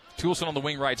 Toulson on the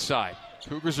wing right side.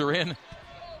 Cougars are in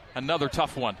another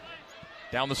tough one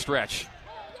down the stretch.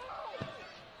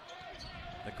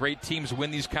 The great teams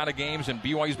win these kind of games, and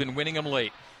BYU's been winning them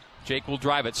late. Jake will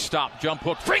drive it. Stop. Jump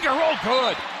hook. Finger roll.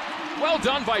 Good. Well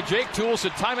done by Jake Toulson.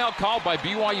 Timeout called by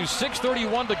BYU.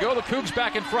 6:31 to go. The Cougs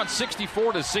back in front,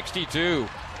 64-62.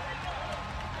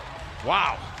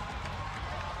 Wow.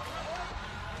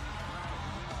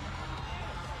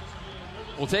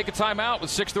 We'll take a timeout with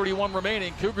 6:31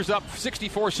 remaining. Cougars up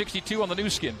 64-62 on the new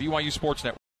skin, BYU Sports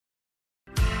Network.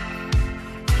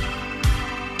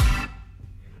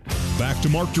 Back to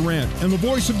Mark Durrant and the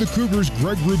voice of the Cougars,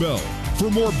 Greg Wrubell, for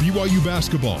more BYU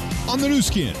basketball on the new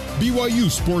skin, BYU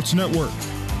Sports Network.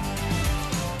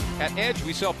 At Edge,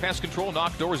 we sell pest control,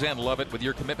 knock doors, and love it. With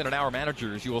your commitment and our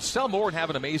managers, you will sell more and have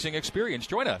an amazing experience.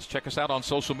 Join us. Check us out on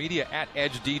social media at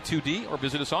EdgeD2D or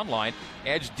visit us online,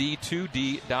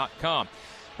 edged2d.com.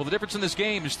 Well, the difference in this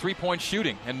game is three-point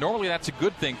shooting, and normally that's a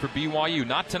good thing for BYU.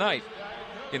 Not tonight.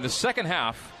 In the second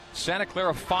half, Santa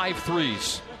Clara 5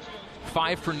 threes,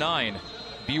 5 for 9.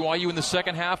 BYU in the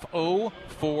second half 0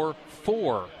 for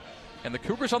 4. And the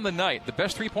Cougars on the night, the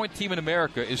best three-point team in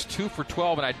America, is 2 for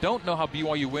 12. And I don't know how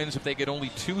BYU wins if they get only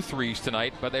 2 threes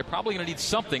tonight, but they're probably going to need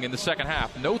something in the second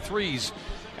half. No threes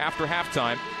after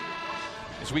halftime.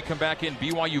 As we come back in,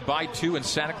 BYU by 2 in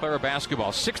Santa Clara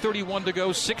basketball. 6:31 to go,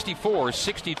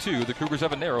 64-62. The Cougars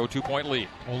have a narrow 2-point lead.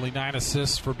 Only 9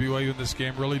 assists for BYU in this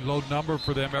game. Really low number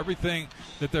for them. Everything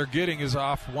that they're getting is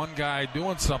off one guy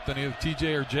doing something, either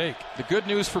TJ or Jake. The good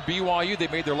news for BYU, they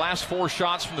made their last 4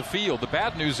 shots from the field. The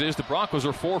bad news is the Broncos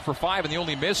are 4 for 5, and the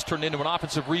only miss turned into an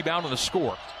offensive rebound and a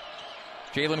score.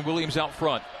 Jalen Williams out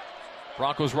front.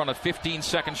 Broncos run a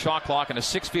 15-second shot clock and a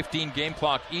 6:15 game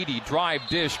clock. Edey, drive,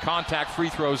 dish, contact, free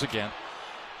throws again.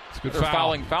 It's a good They're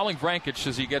foul. fouling Vrancic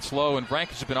as he gets low, and Vrancic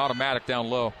has been automatic down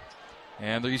low.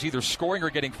 And he's either scoring or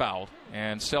getting fouled.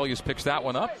 And Celius picks that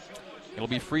one up. It'll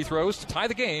be free throws to tie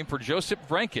the game for Josip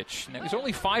Vrancic. Now, he's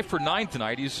only 5 for 9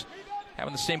 tonight. He's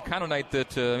having the same kind of night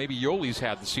that maybe Yoli's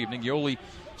had this evening. Yoli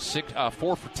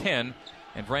 4 for 10,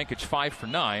 and Vrancic 5 for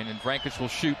 9. And Vrancic will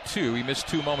shoot 2. He missed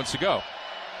 2 moments ago.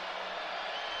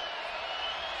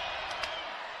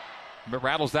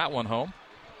 Rattles that one home.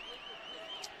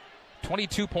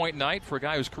 22-point night for a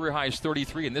guy whose career high is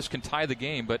 33, and this can tie the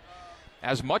game. But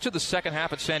as much of the second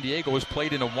half at San Diego was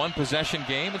played in a one-possession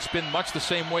game, it's been much the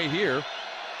same way here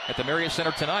at the Marriott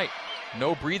Center tonight.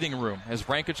 No breathing room as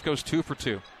Vrancic goes 2 for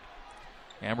 2.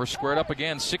 And we're squared up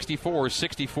again,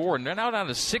 64-64, and they're now down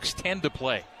to 6:10 to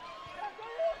play.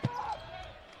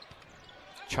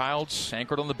 Childs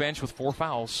anchored on the bench with 4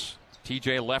 fouls.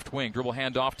 TJ left wing, dribble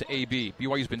handoff to AB.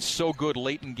 BYU's been so good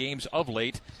late in games of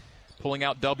late, pulling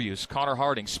out W's. Connor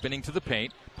Harding spinning to the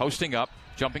paint, posting up,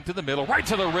 jumping to the middle, right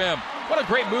to the rim. What a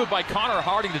great move by Connor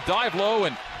Harding to dive low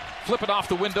and flip it off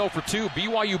the window for 2.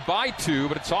 BYU by 2,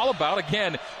 but it's all about,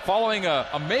 again, following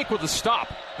a make with a stop.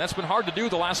 That's been hard to do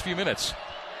the last few minutes.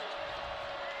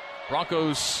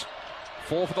 Broncos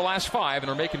 4 for the last 5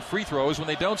 and are making free throws when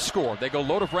they don't score. They go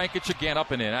low to Vrancic again, up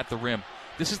and in at the rim.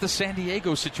 This is the San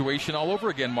Diego situation all over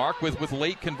again, Mark, with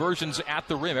late conversions at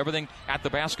the rim. Everything at the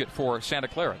basket for Santa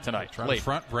Clara tonight. Trying to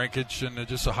front Vrancic and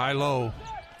just a high-low.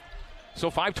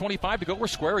 So 5:25 to go. We're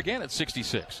square again at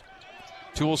 66.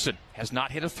 Toulson has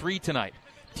not hit a 3 tonight.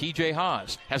 TJ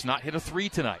Haas has not hit a 3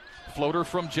 tonight. Floater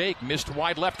from Jake, missed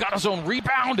wide left, got his own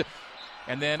rebound.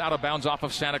 And then out of bounds off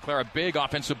of Santa Clara. Big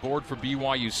offensive board for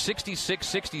BYU.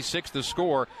 66-66 the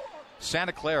score.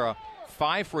 Santa Clara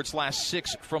 5 for its last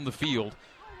 6 from the field,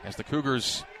 as the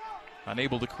Cougars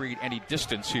unable to create any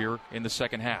distance here in the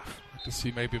second half. To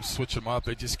see maybe him switch them up.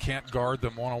 They just can't guard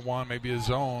them one-on-one, maybe a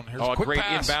zone. Here's a quick great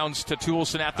pass. Inbounds to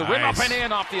Toulson at the rim, up and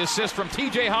in off the assist from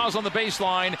TJ Haas on the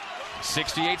baseline.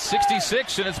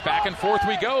 68-66, and it's back and forth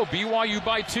we go. BYU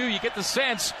by 2. You get the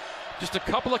sense just a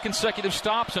couple of consecutive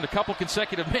stops and a couple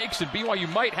consecutive makes, and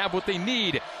BYU might have what they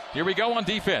need. Here we go on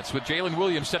defense with Jalen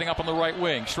Williams setting up on the right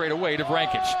wing. Straight away to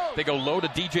Vrancic. They go low to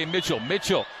DJ Mitchell.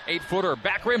 Mitchell, 8-footer,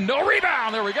 back rim, no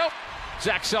rebound. There we go.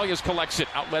 Zach Sellius collects it.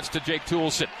 Outlets to Jake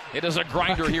Toolson. It is a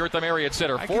grinder here at the Marriott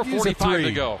Center. 4:45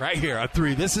 to go. Right here, a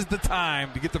three. This is the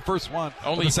time to get the first one.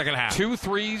 Only the second half. 2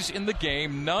 threes in the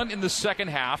game, none in the second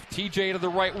half. TJ to the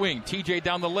right wing. TJ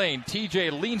down the lane.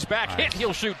 TJ leans back, hit.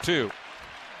 He'll shoot 2.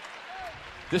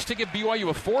 This to give BYU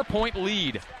a 4-point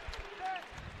lead.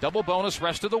 Double bonus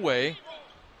rest of the way.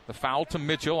 The foul to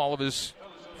Mitchell. All of his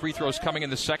free throws coming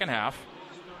in the second half.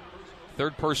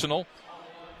 Third personal.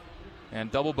 And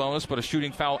double bonus, but a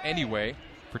shooting foul anyway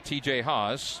for TJ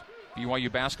Haas. BYU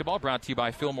basketball brought to you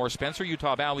by Fillmore Spencer,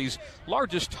 Utah Valley's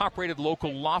largest top-rated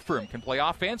local law firm. Can play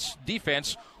offense,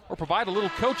 defense, or provide a little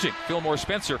coaching. Fillmore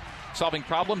Spencer, solving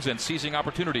problems and seizing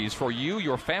opportunities for you,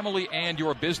 your family, and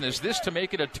your business. This to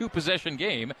make it a 2-possession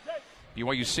game.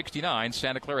 BYU 69,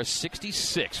 Santa Clara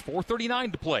 66.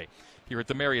 4:39 to play here at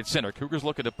the Marriott Center. Cougars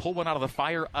looking to pull one out of the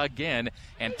fire again,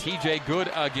 and TJ good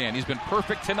again. He's been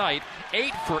perfect tonight,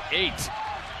 8 for 8.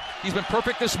 He's been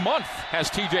perfect this month,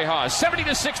 has TJ Haas.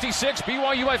 70-66,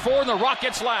 BYU by 4, and the rock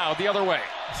gets loud the other way.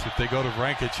 So if they go to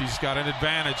Vrancic, he's got an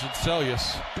advantage in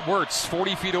Sellius. Wirtz,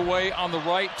 40 feet away on the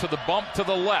right to the bump to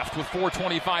the left with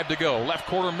 4:25 to go. Left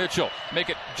corner Mitchell, make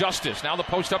it Justice. Now the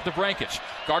post up to Vrancic,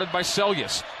 guarded by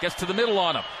Sellius. Gets to the middle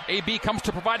on him. AB comes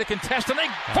to provide a contest, and they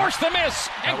force the miss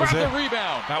and grab the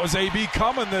rebound. That was AB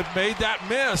coming that made that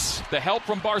miss. The help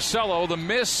from Barcelo, the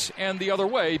miss, and the other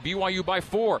way, BYU by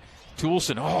 4.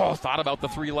 Toolson, thought about the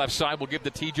 3 left side. Will give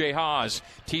to TJ Haas.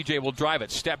 TJ will drive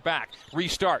it, step back,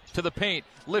 restart to the paint,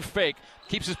 lift fake,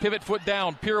 keeps his pivot foot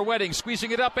down, pirouetting, squeezing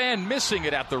it up and missing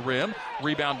it at the rim.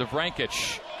 Rebound to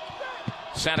Vrancic.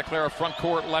 Santa Clara front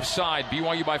court left side.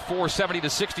 BYU by 4,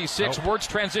 70-66. Nope. Wirtz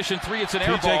transition 3. It's an air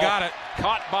ball. TJ got it.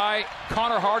 Caught by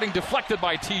Connor Harding, deflected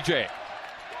by TJ.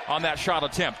 On that shot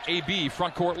attempt, AB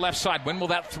front court left side. When will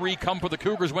that 3 come for the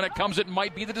Cougars? When it comes, it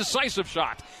might be the decisive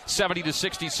shot.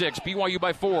 70-66. BYU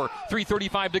by 4.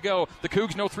 3:35 to go. The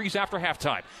Cougs no 3s after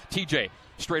halftime. TJ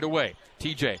straight away.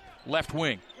 TJ left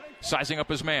wing, sizing up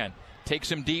his man.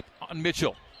 Takes him deep on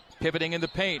Mitchell. Pivoting in the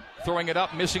paint, throwing it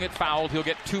up, missing it, fouled. He'll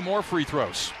get 2 more free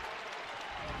throws.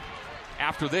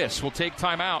 After this, we'll take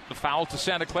timeout. The foul to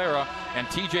Santa Clara, and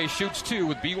TJ shoots 2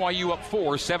 with BYU up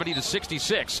 4,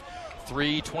 70-66.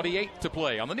 3:28 to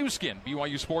play on the new skin,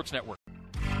 BYU Sports Network.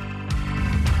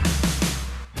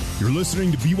 You're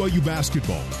listening to BYU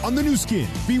Basketball on the new skin,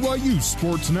 BYU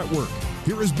Sports Network.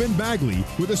 Here is Ben Bagley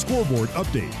with a scoreboard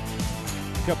update.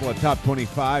 A couple of top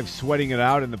 25 sweating it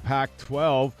out in the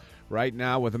Pac-12 right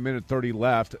now with 1:30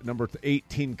 left. Number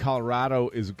 18, Colorado,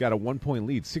 is got a 1-point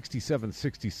lead,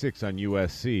 67-66 on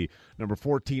USC. Number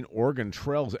 14, Oregon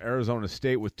trails Arizona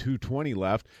State with 2:20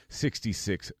 left,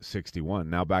 66-61.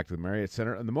 Now back to the Marriott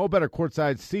Center and the Mo Better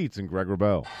courtside seats in Greg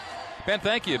Wrubell. Ben,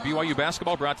 thank you. BYU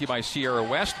basketball brought to you by Sierra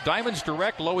West. Diamonds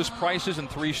Direct, lowest prices in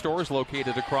 3 stores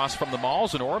located across from the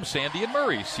malls in Orem, Sandy, and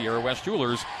Murray. Sierra West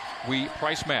Jewelers, we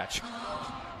price match.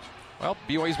 Well,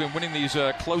 BYU's been winning these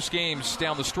close games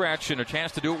down the stretch, and a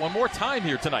chance to do it one more time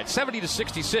here tonight.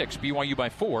 70-66, BYU by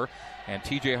 4, and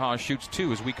TJ Haas shoots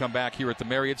 2 as we come back here at the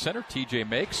Marriott Center. TJ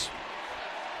makes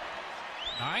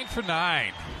 9 for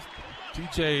 9.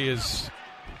 TJ is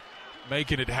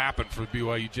making it happen for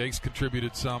BYU. Jake's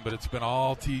contributed some, but it's been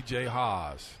all TJ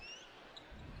Haas.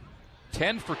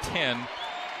 10 for 10,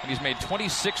 and he's made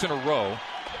 26 in a row.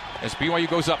 As BYU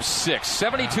goes up 6,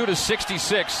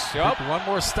 72-66. Yep. One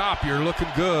more stop, you're looking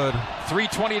good.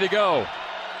 3:20 to go.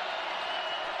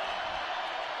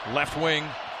 Left wing,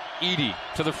 Edey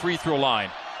to the free throw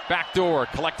line. Back door,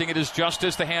 collecting it is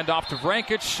Justice. The handoff to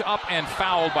Vrancic, up and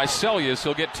fouled by Sellius.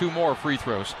 He'll get 2 more free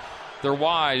throws. They're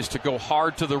wise to go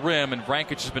hard to the rim, and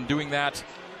Vrancic has been doing that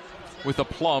with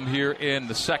aplomb here in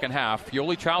the second half.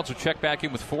 Yoli Childs will check back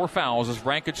in with 4 fouls as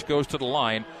Vrancic goes to the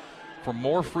line for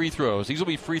more free throws. These will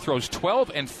be free throws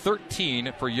 12 and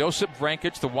 13 for Josip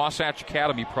Vrancic, the Wasatch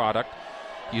Academy product.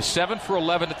 He's 7 for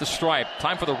 11 at the stripe.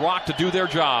 Time for the Rock to do their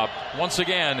job once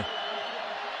again.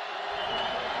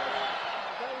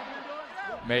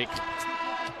 Make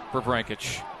for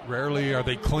Vrancic. Rarely are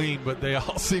they clean, but they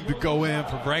all seem to go in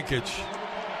for Vrancic.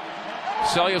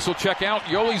 Sellius will check out.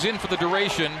 Yoli's in for the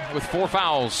duration with 4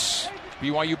 fouls.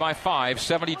 BYU by 5,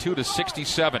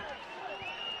 72-67.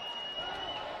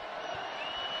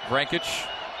 Vrancic,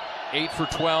 8 for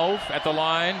 12 at the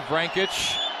line.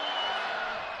 Vrancic,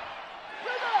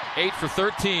 8 for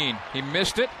 13. He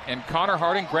missed it, and Connor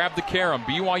Harding grabbed the carom.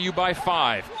 BYU by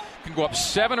 5. Can go up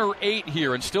 7 or 8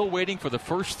 here, and still waiting for the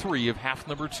first 3 of half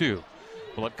number 2.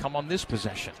 Will it come on this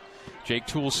possession? Jake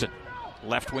Toolson,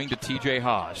 left wing to TJ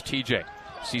Haas. TJ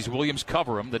Sees Williams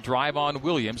cover him. The drive on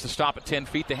Williams. The stop at 10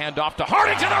 feet. The handoff to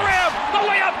Harding to the rim. The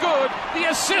layup good. The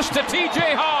assist to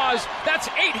T.J. Haws. That's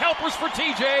 8 helpers for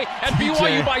T.J. and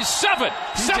BYU by 7.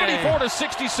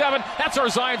 74-67. That's our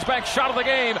Zions Bank shot of the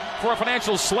game for a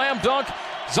financial slam dunk.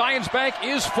 Zions Bank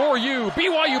is for you.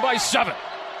 BYU by 7.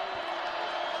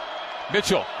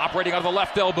 Mitchell operating out of the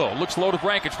left elbow. Looks low to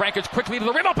Brankic. Brankic quickly to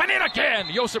the rim. Up and in again.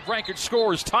 Josip Brankic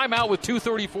scores. Timeout with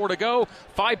 2:34 to go.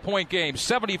 5-point game.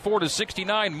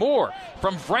 74-69. More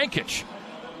from Brankic.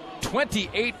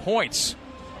 28 points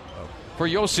for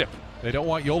Josip. They don't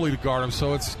want Yoli to guard him,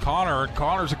 so it's Connor. And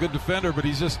Connor's a good defender, but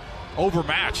he's just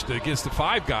overmatched against the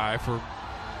 5 guy for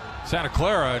Santa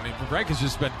Clara. And Brankic has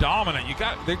just been dominant. You're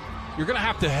going to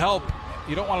have to help.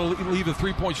 You don't want to leave the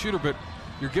 3-point shooter, but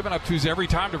you're giving up 2s every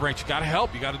time to Brankic. You got to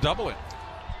help. You got to double it.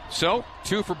 So,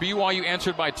 2 for BYU,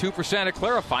 answered by 2 for Santa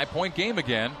Clara. 5-point game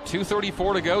again.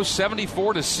 2:34 to go.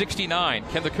 74-69.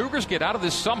 Can the Cougars get out of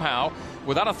this somehow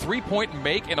without a 3-point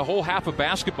make in a whole half of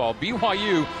basketball?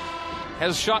 BYU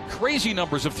has shot crazy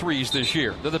numbers of 3s this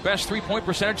year. They're the best 3-point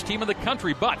percentage team in the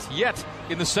country, but yet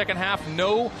in the second half,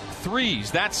 no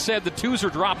 3s. That said, the 2s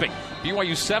are dropping.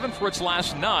 BYU 7 for its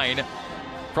last 9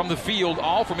 from the field,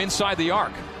 all from inside the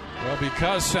arc. Well,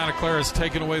 because Santa Clara has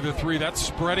taken away the 3, that's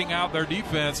spreading out their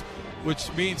defense,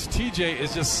 which means TJ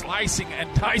is just slicing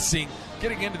and dicing,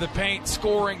 getting into the paint,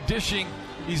 scoring, dishing.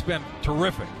 He's been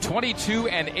terrific. 22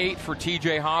 and 8 for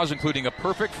TJ Haws, including a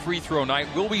perfect free throw night.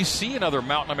 Will we see another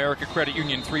Mountain America Credit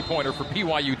Union 3-pointer for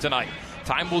BYU tonight?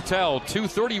 Time will tell.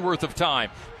 2:30 worth of time.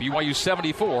 BYU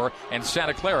 74 and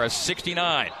Santa Clara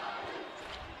 69.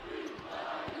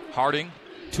 Harding,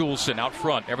 Toulson out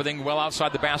front. Everything well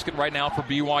outside the basket right now for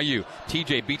BYU.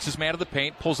 TJ beats his man to the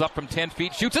paint, pulls up from 10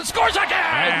 feet, shoots and scores again!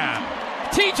 Man.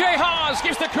 TJ Haws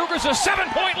gives the Cougars a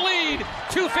 7-point lead.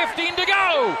 2:15 to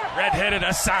go. Red-headed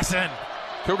assassin.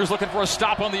 Cougars looking for a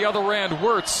stop on the other end.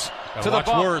 Wirtz to the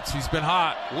bump. Wirtz. He's been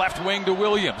hot. Left wing to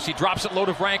Williams. He drops it low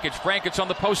to Brankic. Brankic on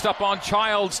the post up on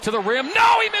Childs to the rim.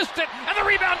 No, he missed it. And the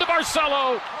rebound to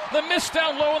Barcelo. The miss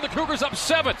down low, and the Cougars up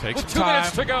 7 with 2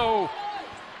 minutes to go.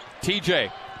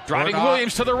 TJ driving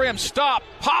Williams to the rim. Stop.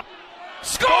 Pop.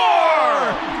 Score!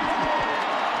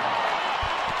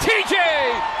 TJ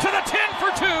to the 10 for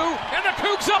 2, and the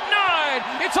Cougs up 9.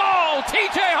 It's all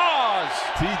TJ Haws.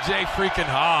 TJ freaking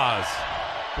Haws.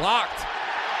 Blocked.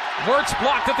 Wirtz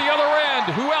blocked at the other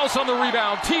end. Who else on the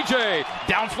rebound? TJ.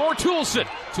 Down floor, Toulson.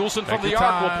 Toulson from the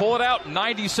arc will pull it out.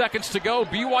 90 seconds to go.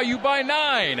 BYU by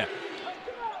 9.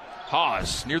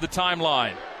 Haws near the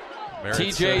timeline.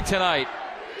 TJ tonight.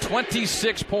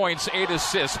 26 points, 8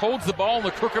 assists. Holds the ball in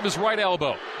the crook of his right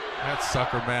elbow. That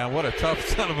sucker, man. What a tough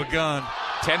son of a gun.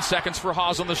 10 seconds for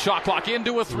Haws on the shot clock.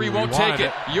 Into a 3, won't take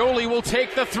it. Yoli will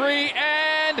take the 3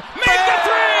 and make the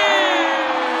 3!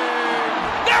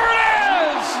 There it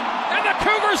is! And the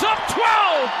Cougars up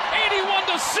 12,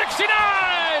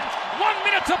 81-69. 1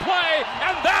 minute to play,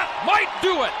 and that might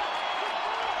do it.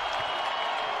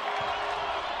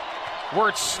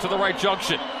 Wirtz to the right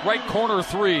junction. Right corner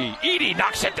 3. Edey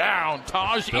knocks it down.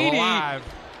 Taj Edey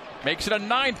makes it a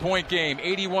 9-point game.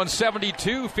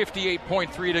 81-72,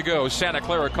 58.3 to go. Santa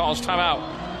Clara calls timeout.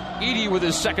 Edey with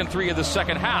his second 3 of the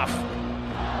second half.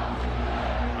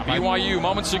 BYU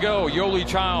moments ago. Yoli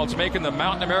Childs making the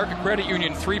Mountain America Credit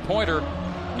Union 3-pointer,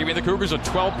 giving the Cougars a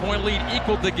 12-point lead.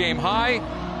 Equaled the game high.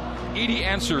 Edey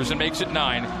answers and makes it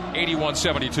 9.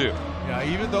 81-72. Yeah,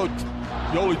 even though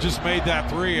Yoli just made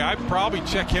that 3, I'd probably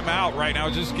check him out right now.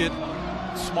 Just get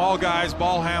small guys,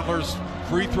 ball handlers,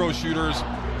 free throw shooters.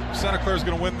 Santa Clara's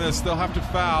going to win this. They'll have to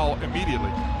foul immediately.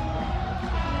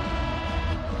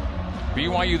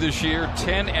 BYU this year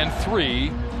 10-3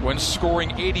 when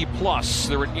scoring 80+.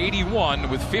 They're at 81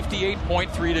 with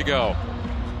 58.3 to go.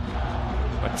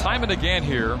 But time and again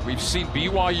here, we've seen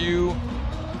BYU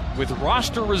with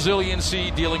roster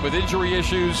resiliency, dealing with injury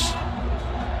issues,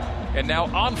 and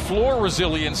now on-floor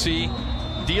resiliency,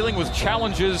 dealing with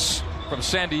challenges from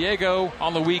San Diego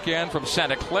on the weekend, from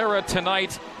Santa Clara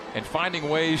tonight, and finding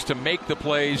ways to make the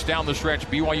plays down the stretch.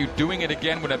 BYU doing it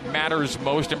again when it matters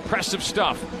most. Impressive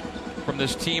stuff from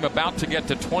this team, about to get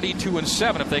to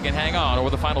 22-7 if they can hang on over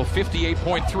the final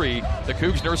 58.3. The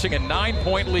Cougs nursing a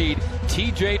 9-point lead.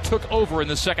 TJ took over in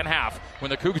the second half when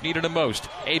the Cougs needed him most.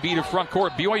 AB to front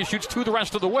court. BYU shoots 2 the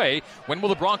rest of the way. When will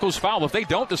the Broncos foul? If they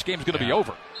don't, this game's going to be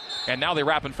over. And now they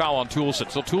wrap and foul on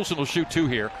Toulson. So Toulson will shoot 2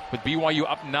 here with BYU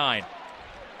up 9.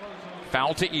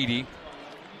 Foul to Edey.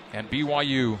 And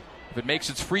BYU, if it makes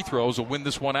its free throws, will win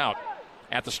this one out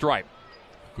at the stripe.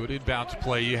 Good inbound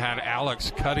play. You had Alex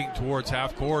cutting towards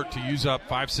half court to use up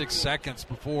 5-6 seconds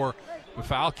before the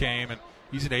foul came, and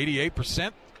he's at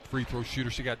 88% free throw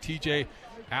shooters. You got TJ,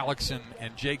 Alex,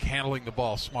 and Jake handling the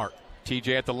ball smart.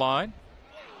 TJ at the line,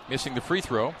 missing the free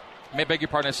throw. I beg your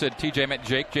pardon, I said TJ meant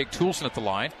Jake. Jake Toolson at the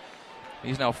line.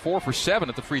 He's now 4 for 7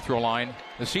 at the free throw line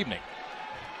this evening.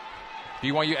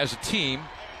 BYU as a team,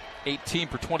 18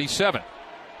 for 27.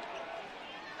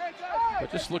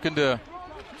 But just looking to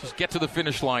just get to the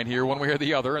finish line here one way or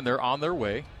the other, and they're on their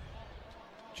way.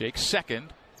 Jake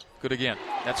second. Good again.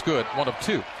 That's good. 1 of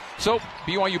 2. So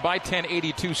BYU by 10,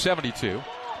 82-72.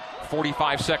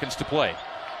 45 seconds to play.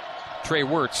 Trey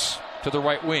Wirtz to the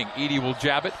right wing. Edey will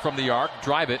jab it from the arc,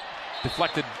 drive it.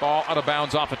 Deflected ball out of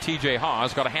bounds off of TJ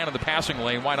Haws. Got a hand in the passing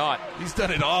lane. Why not? He's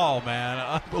done it all, man.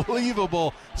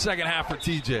 Unbelievable second half for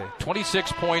TJ.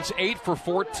 26 points, 8 for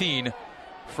 14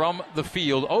 from the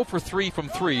field. 0 for 3 from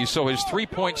 3, so his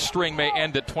 3-point string may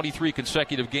end at 23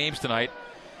 consecutive games tonight.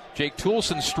 Jake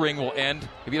Toolson's string will end,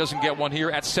 if he doesn't get one here,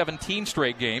 at 17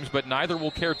 straight games, but neither will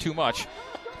care too much.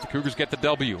 The Cougars get the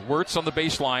W. Wirtz on the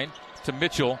baseline to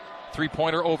Mitchell.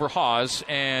 3-pointer over Haws,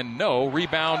 and no.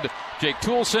 Rebound, Jake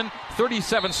Toolson.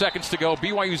 37 seconds to go.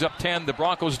 BYU's up 10. The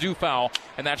Broncos do foul,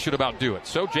 and that should about do it.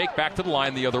 So Jake back to the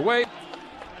line the other way.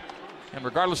 And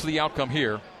regardless of the outcome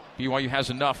here, BYU has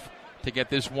enough to get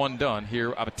this one done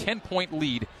here of a 10-point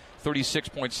lead,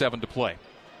 36.7 to play.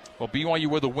 Well, BYU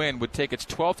with a win would take its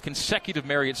 12th consecutive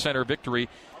Marriott Center victory,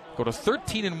 go to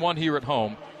 13-1 here at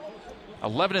home,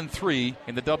 11-3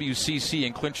 in the WCC,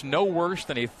 and clinch no worse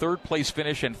than a third-place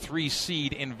finish and 3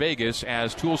 seed in Vegas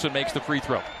as Toolson makes the free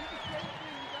throw.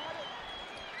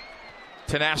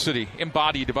 Tenacity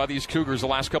embodied by these Cougars the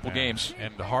last couple games.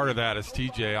 And the heart of that is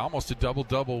TJ, almost a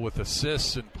double-double with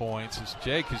assists and points, as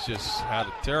Jake has just had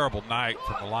a terrible night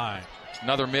from the line.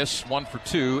 Another miss, 1 for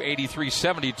 2,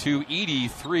 83-72.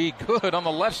 Edey, 3, good on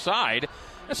the left side.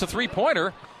 That's a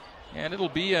 3-pointer, and it'll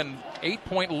be an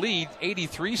 8-point lead,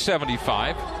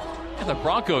 83-75. And the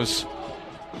Broncos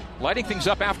lighting things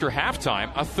up after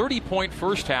halftime. A 30-point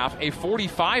first half, a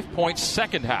 45-point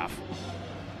second half.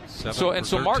 So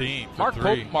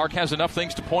Mark has enough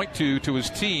things to point to his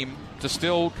team to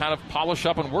still kind of polish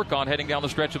up and work on heading down the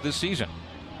stretch of this season.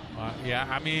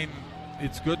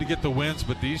 It's good to get the wins,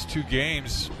 but these 2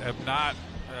 games have not.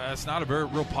 It's not a very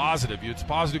real positive. It's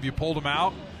positive you pulled them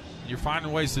out. You're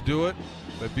finding ways to do it,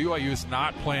 but BYU is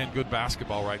not playing good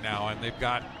basketball right now, and they've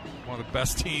got one of the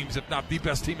best teams, if not the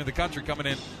best team in the country, coming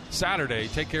in Saturday.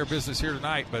 Take care of business here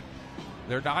tonight, but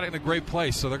they're not in a great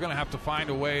place, so they're going to have to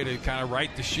find a way to kind of right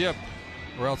the ship,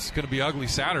 or else it's going to be ugly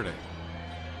Saturday.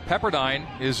 Pepperdine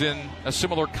is in a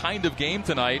similar kind of game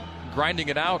tonight, grinding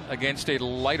it out against a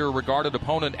lighter regarded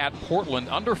opponent at Portland.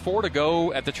 Under 4 to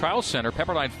go at the Chiles Center.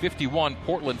 Pepperdine 51,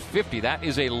 Portland 50. That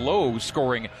is a low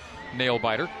scoring nail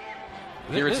biter.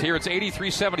 Here it's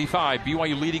 83-75.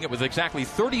 BYU leading it with exactly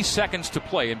 30 seconds to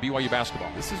play in BYU basketball.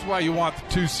 This is why you want the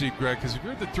 2 seed, Greg, because if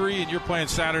you're at the 3 and you're playing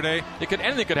Saturday,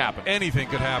 anything could happen. Anything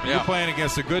could happen. Yeah. You're playing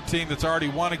against a good team that's already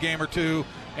won a game or 2.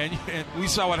 And we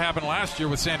saw what happened last year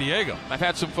with San Diego. I've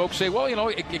had some folks say, well,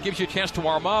 it gives you a chance to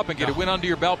warm up and get a win under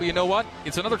your belt, but you know what?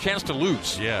 It's another chance to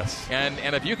lose. Yes. And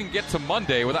if you can get to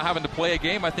Monday without having to play a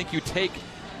game, I think you take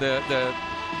the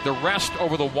rest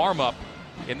over the warm-up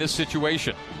in this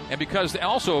situation. And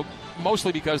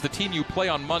mostly because the team you play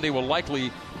on Monday will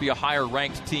likely be a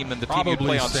higher-ranked team than the team you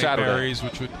play on St. Saturday. Mary's,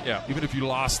 which would, even if you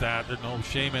lost that, there's no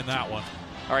shame in that one.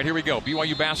 All right, here we go.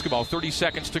 BYU basketball, 30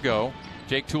 seconds to go.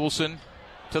 Jake Toolson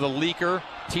to the leaker,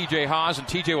 TJ Haws, and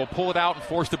TJ will pull it out and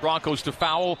force the Broncos to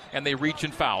foul, and they reach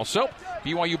and foul. So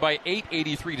BYU by 8,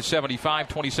 83-75,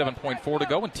 27.4 to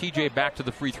go, and TJ back to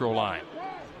the free throw line.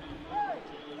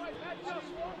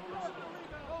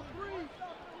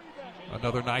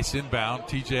 Another nice inbound.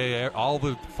 TJ, all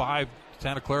the 5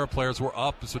 Santa Clara players were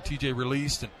up, so TJ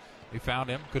released, and they found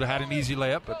him. Could have had an easy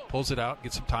layup, but pulls it out,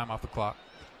 gets some time off the clock.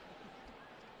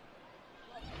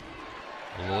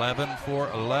 11 for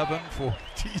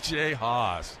TJ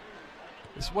Haws.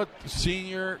 This is what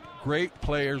senior great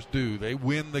players do. They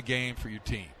win the game for your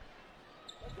team.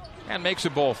 And makes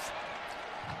it both.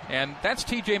 And that's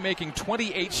TJ making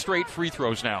 28 straight free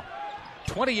throws now.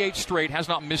 28 straight, has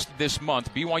not missed this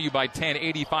month. BYU by 10,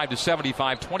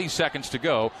 85-75, 20 seconds to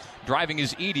go. Driving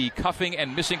is Edey, cuffing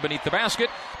and missing beneath the basket.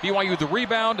 BYU the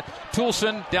rebound.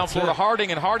 Toolson down floor to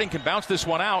Harding, and Harding can bounce this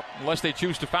one out unless they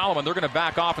choose to foul him, and they're going to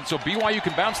back off. And so BYU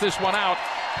can bounce this one out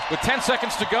with 10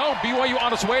 seconds to go. BYU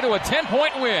on its way to a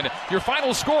 10-point win. Your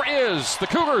final score is the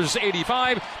Cougars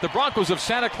 85, the Broncos of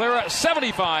Santa Clara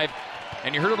 75.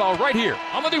 And you heard it all right here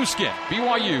on the new skin,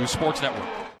 BYU Sports Network.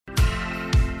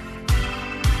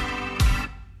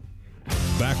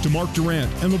 Back to Mark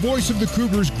Durrant and the voice of the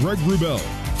Cougars, Greg Wrubell,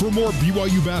 for more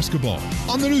BYU basketball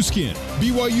on the new skin,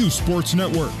 BYU Sports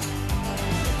Network.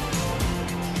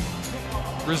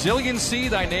 Resiliency,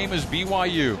 thy name is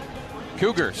BYU.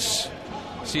 Cougars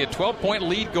see a 12-point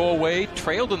lead go away,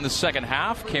 trailed in the second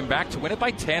half, came back to win it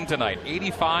by 10 tonight,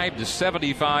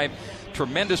 85-75.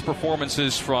 Tremendous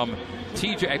performances from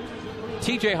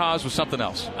TJ Haas was something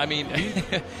else. I mean,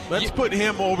 let's put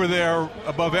him over there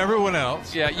above everyone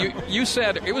else. Yeah, you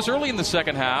said it was early in the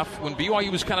second half when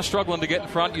BYU was kind of struggling to get in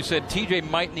front. You said TJ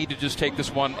might need to just take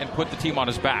this one and put the team on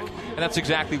his back, and that's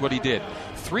exactly what he did.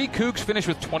 3 Cougs finished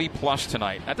with 20-plus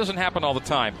tonight. That doesn't happen all the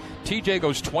time. TJ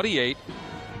goes 28,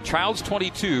 Childs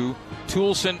 22,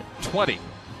 Toulson 20.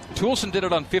 Toulson did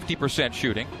it on 50%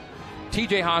 shooting.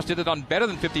 TJ Haas did it on better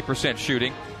than 50%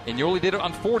 shooting, and Yoli did it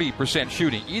on 40%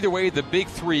 shooting. Either way, the big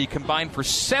three combined for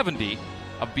 70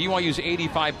 of BYU's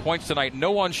 85 points tonight.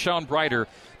 No one shone brighter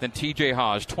than TJ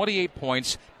Haas. 28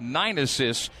 points, 9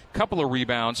 assists, couple of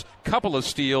rebounds, couple of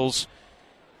steals.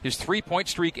 His 3-point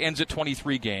streak ends at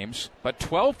 23 games, but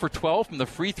 12 for 12 from the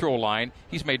free throw line.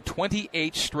 He's made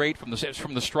 28 straight from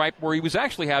the stripe, where he was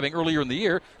actually having earlier in the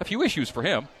year a few issues for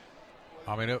him.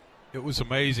 I mean, it was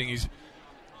amazing.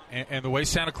 And the way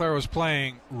Santa Clara was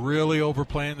playing, really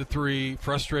overplaying the three,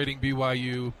 frustrating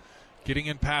BYU, getting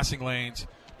in passing lanes.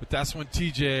 But that's when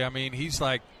TJ, I mean, he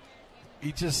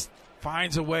just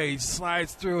finds a way. He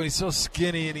slides through, and he's so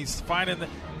skinny, and he's finding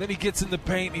then he gets in the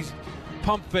paint, and he's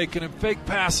pump faking and fake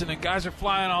passing, and guys are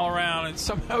flying all around, and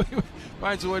somehow he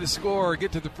finds a way to score or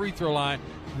get to the free throw line.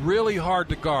 Really hard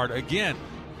to guard. Again,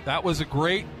 that was a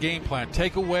great game plan.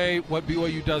 Take away what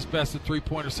BYU does best, the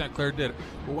three-pointer. St. Clair did it.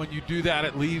 But when you do that,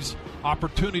 it leaves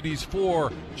opportunities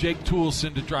for Jake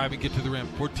Toulson to drive and get to the rim,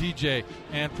 for TJ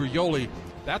and for Yoli.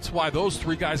 That's why those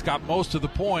three guys got most of the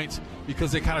points,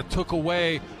 because they kind of took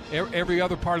away every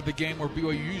other part of the game where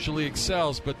BYU usually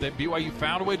excels. But then BYU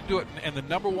found a way to do it. And the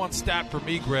number one stat for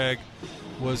me, Greg,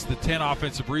 was the 10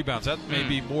 offensive rebounds. That may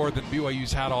be more than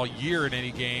BYU's had all year in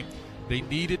any game. They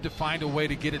needed to find a way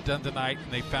to get it done tonight,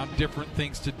 and they found different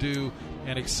things to do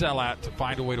and excel at to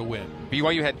find a way to win.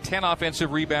 BYU had 10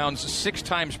 offensive rebounds 6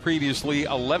 times previously,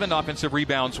 11 offensive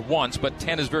rebounds once, but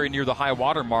 10 is very near the high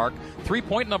water mark.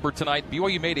 3-point number tonight,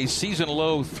 BYU made a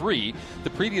season-low 3. The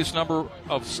previous number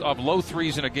of low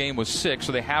threes in a game was 6,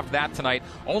 so they have that tonight.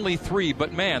 Only 3,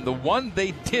 but man, the one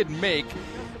they did make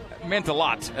meant a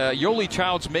lot. Yoli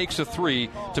Childs makes a 3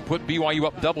 to put BYU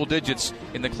up double digits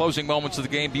in the closing moments of the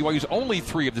game. BYU's only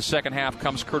 3 of the second half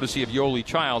comes courtesy of Yoli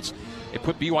Childs. It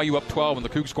put BYU up 12, and the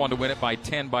Cougs go on to win it by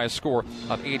 10 by a score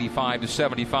of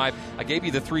 85-75. I gave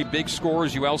you the 3 big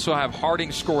scores. You also have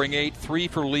Harding scoring 8, 3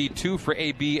 for Lee, 2 for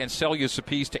AB, and Celius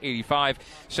apiece to 85.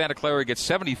 Santa Clara gets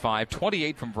 75,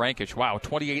 28 from Vrankich. Wow,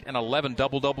 28 and 11,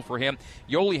 double-double for him.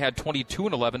 Yoli had 22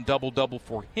 and 11, double-double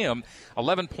for him.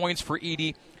 11 points for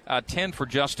Edey. 10 for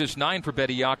Justice, 9 for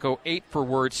Bediako, 8 for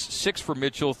Wirtz, 6 for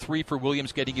Mitchell, 3 for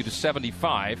Williams, getting you to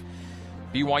 75.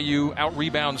 BYU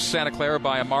out-rebounds Santa Clara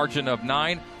by a margin of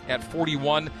 9 at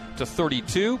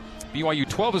 41-32. BYU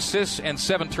 12 assists and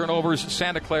 7 turnovers.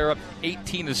 Santa Clara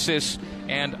 18 assists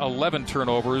and 11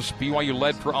 turnovers. BYU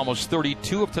led for almost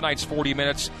 32 of tonight's 40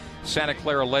 minutes. Santa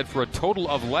Clara led for a total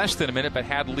of less than a minute, but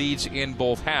had leads in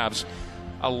both halves.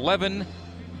 11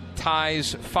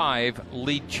 ties, 5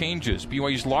 lead changes.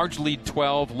 BYU's large lead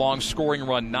 12, long scoring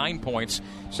run 9 points.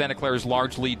 Santa Clara's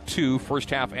large lead 2,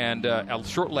 first half, and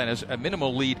short len is a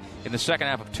minimal lead in the second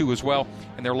half of 2 as well,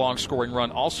 and their long scoring run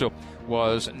also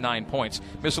was 9 points.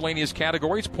 Miscellaneous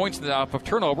categories: points off of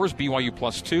turnovers, BYU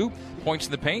plus 2. Points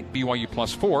in the paint, BYU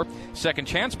plus 4. Second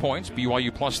chance points,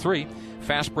 BYU plus 3.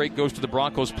 Fast break goes to the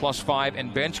Broncos plus 5,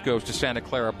 and bench goes to Santa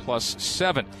Clara plus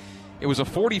 7. It was a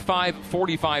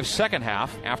 45-45 second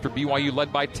half after BYU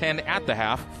led by 10 at the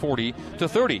half,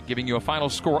 40-30, giving you a final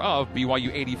score of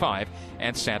BYU 85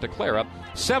 and Santa Clara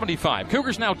 75.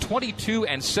 Cougars now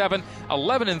 22-7,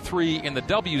 11-3 in the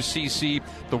WCC.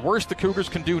 The worst the Cougars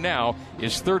can do now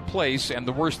is third place, and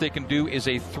the worst they can do is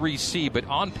a 3 seed, but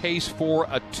on pace for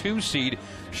a 2 seed.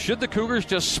 Should the Cougars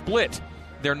just split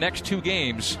their next 2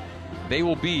 games, they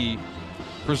will be,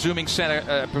 presuming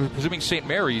St.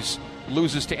 Mary's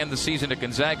loses to end the season at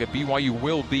Gonzaga, BYU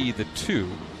will be the 2.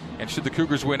 And should the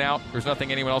Cougars win out, there's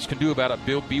nothing anyone else can do about it.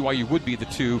 BYU would be the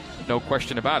 2, no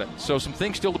question about it. So some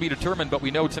things still to be determined, but we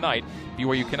know tonight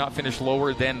BYU cannot finish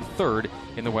lower than 3rd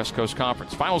in the West Coast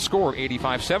Conference. Final score,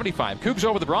 85-75. Cougs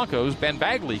over the Broncos. Ben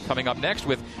Bagley coming up next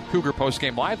with Cougar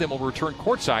Postgame Live. Then we'll return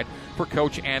courtside for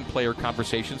coach and player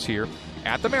conversations here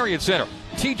at the Marriott Center.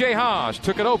 TJ Haas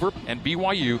took it over, and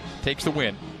BYU takes the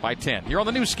win by 10. Here on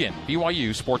the new skin,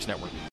 BYU Sports Network.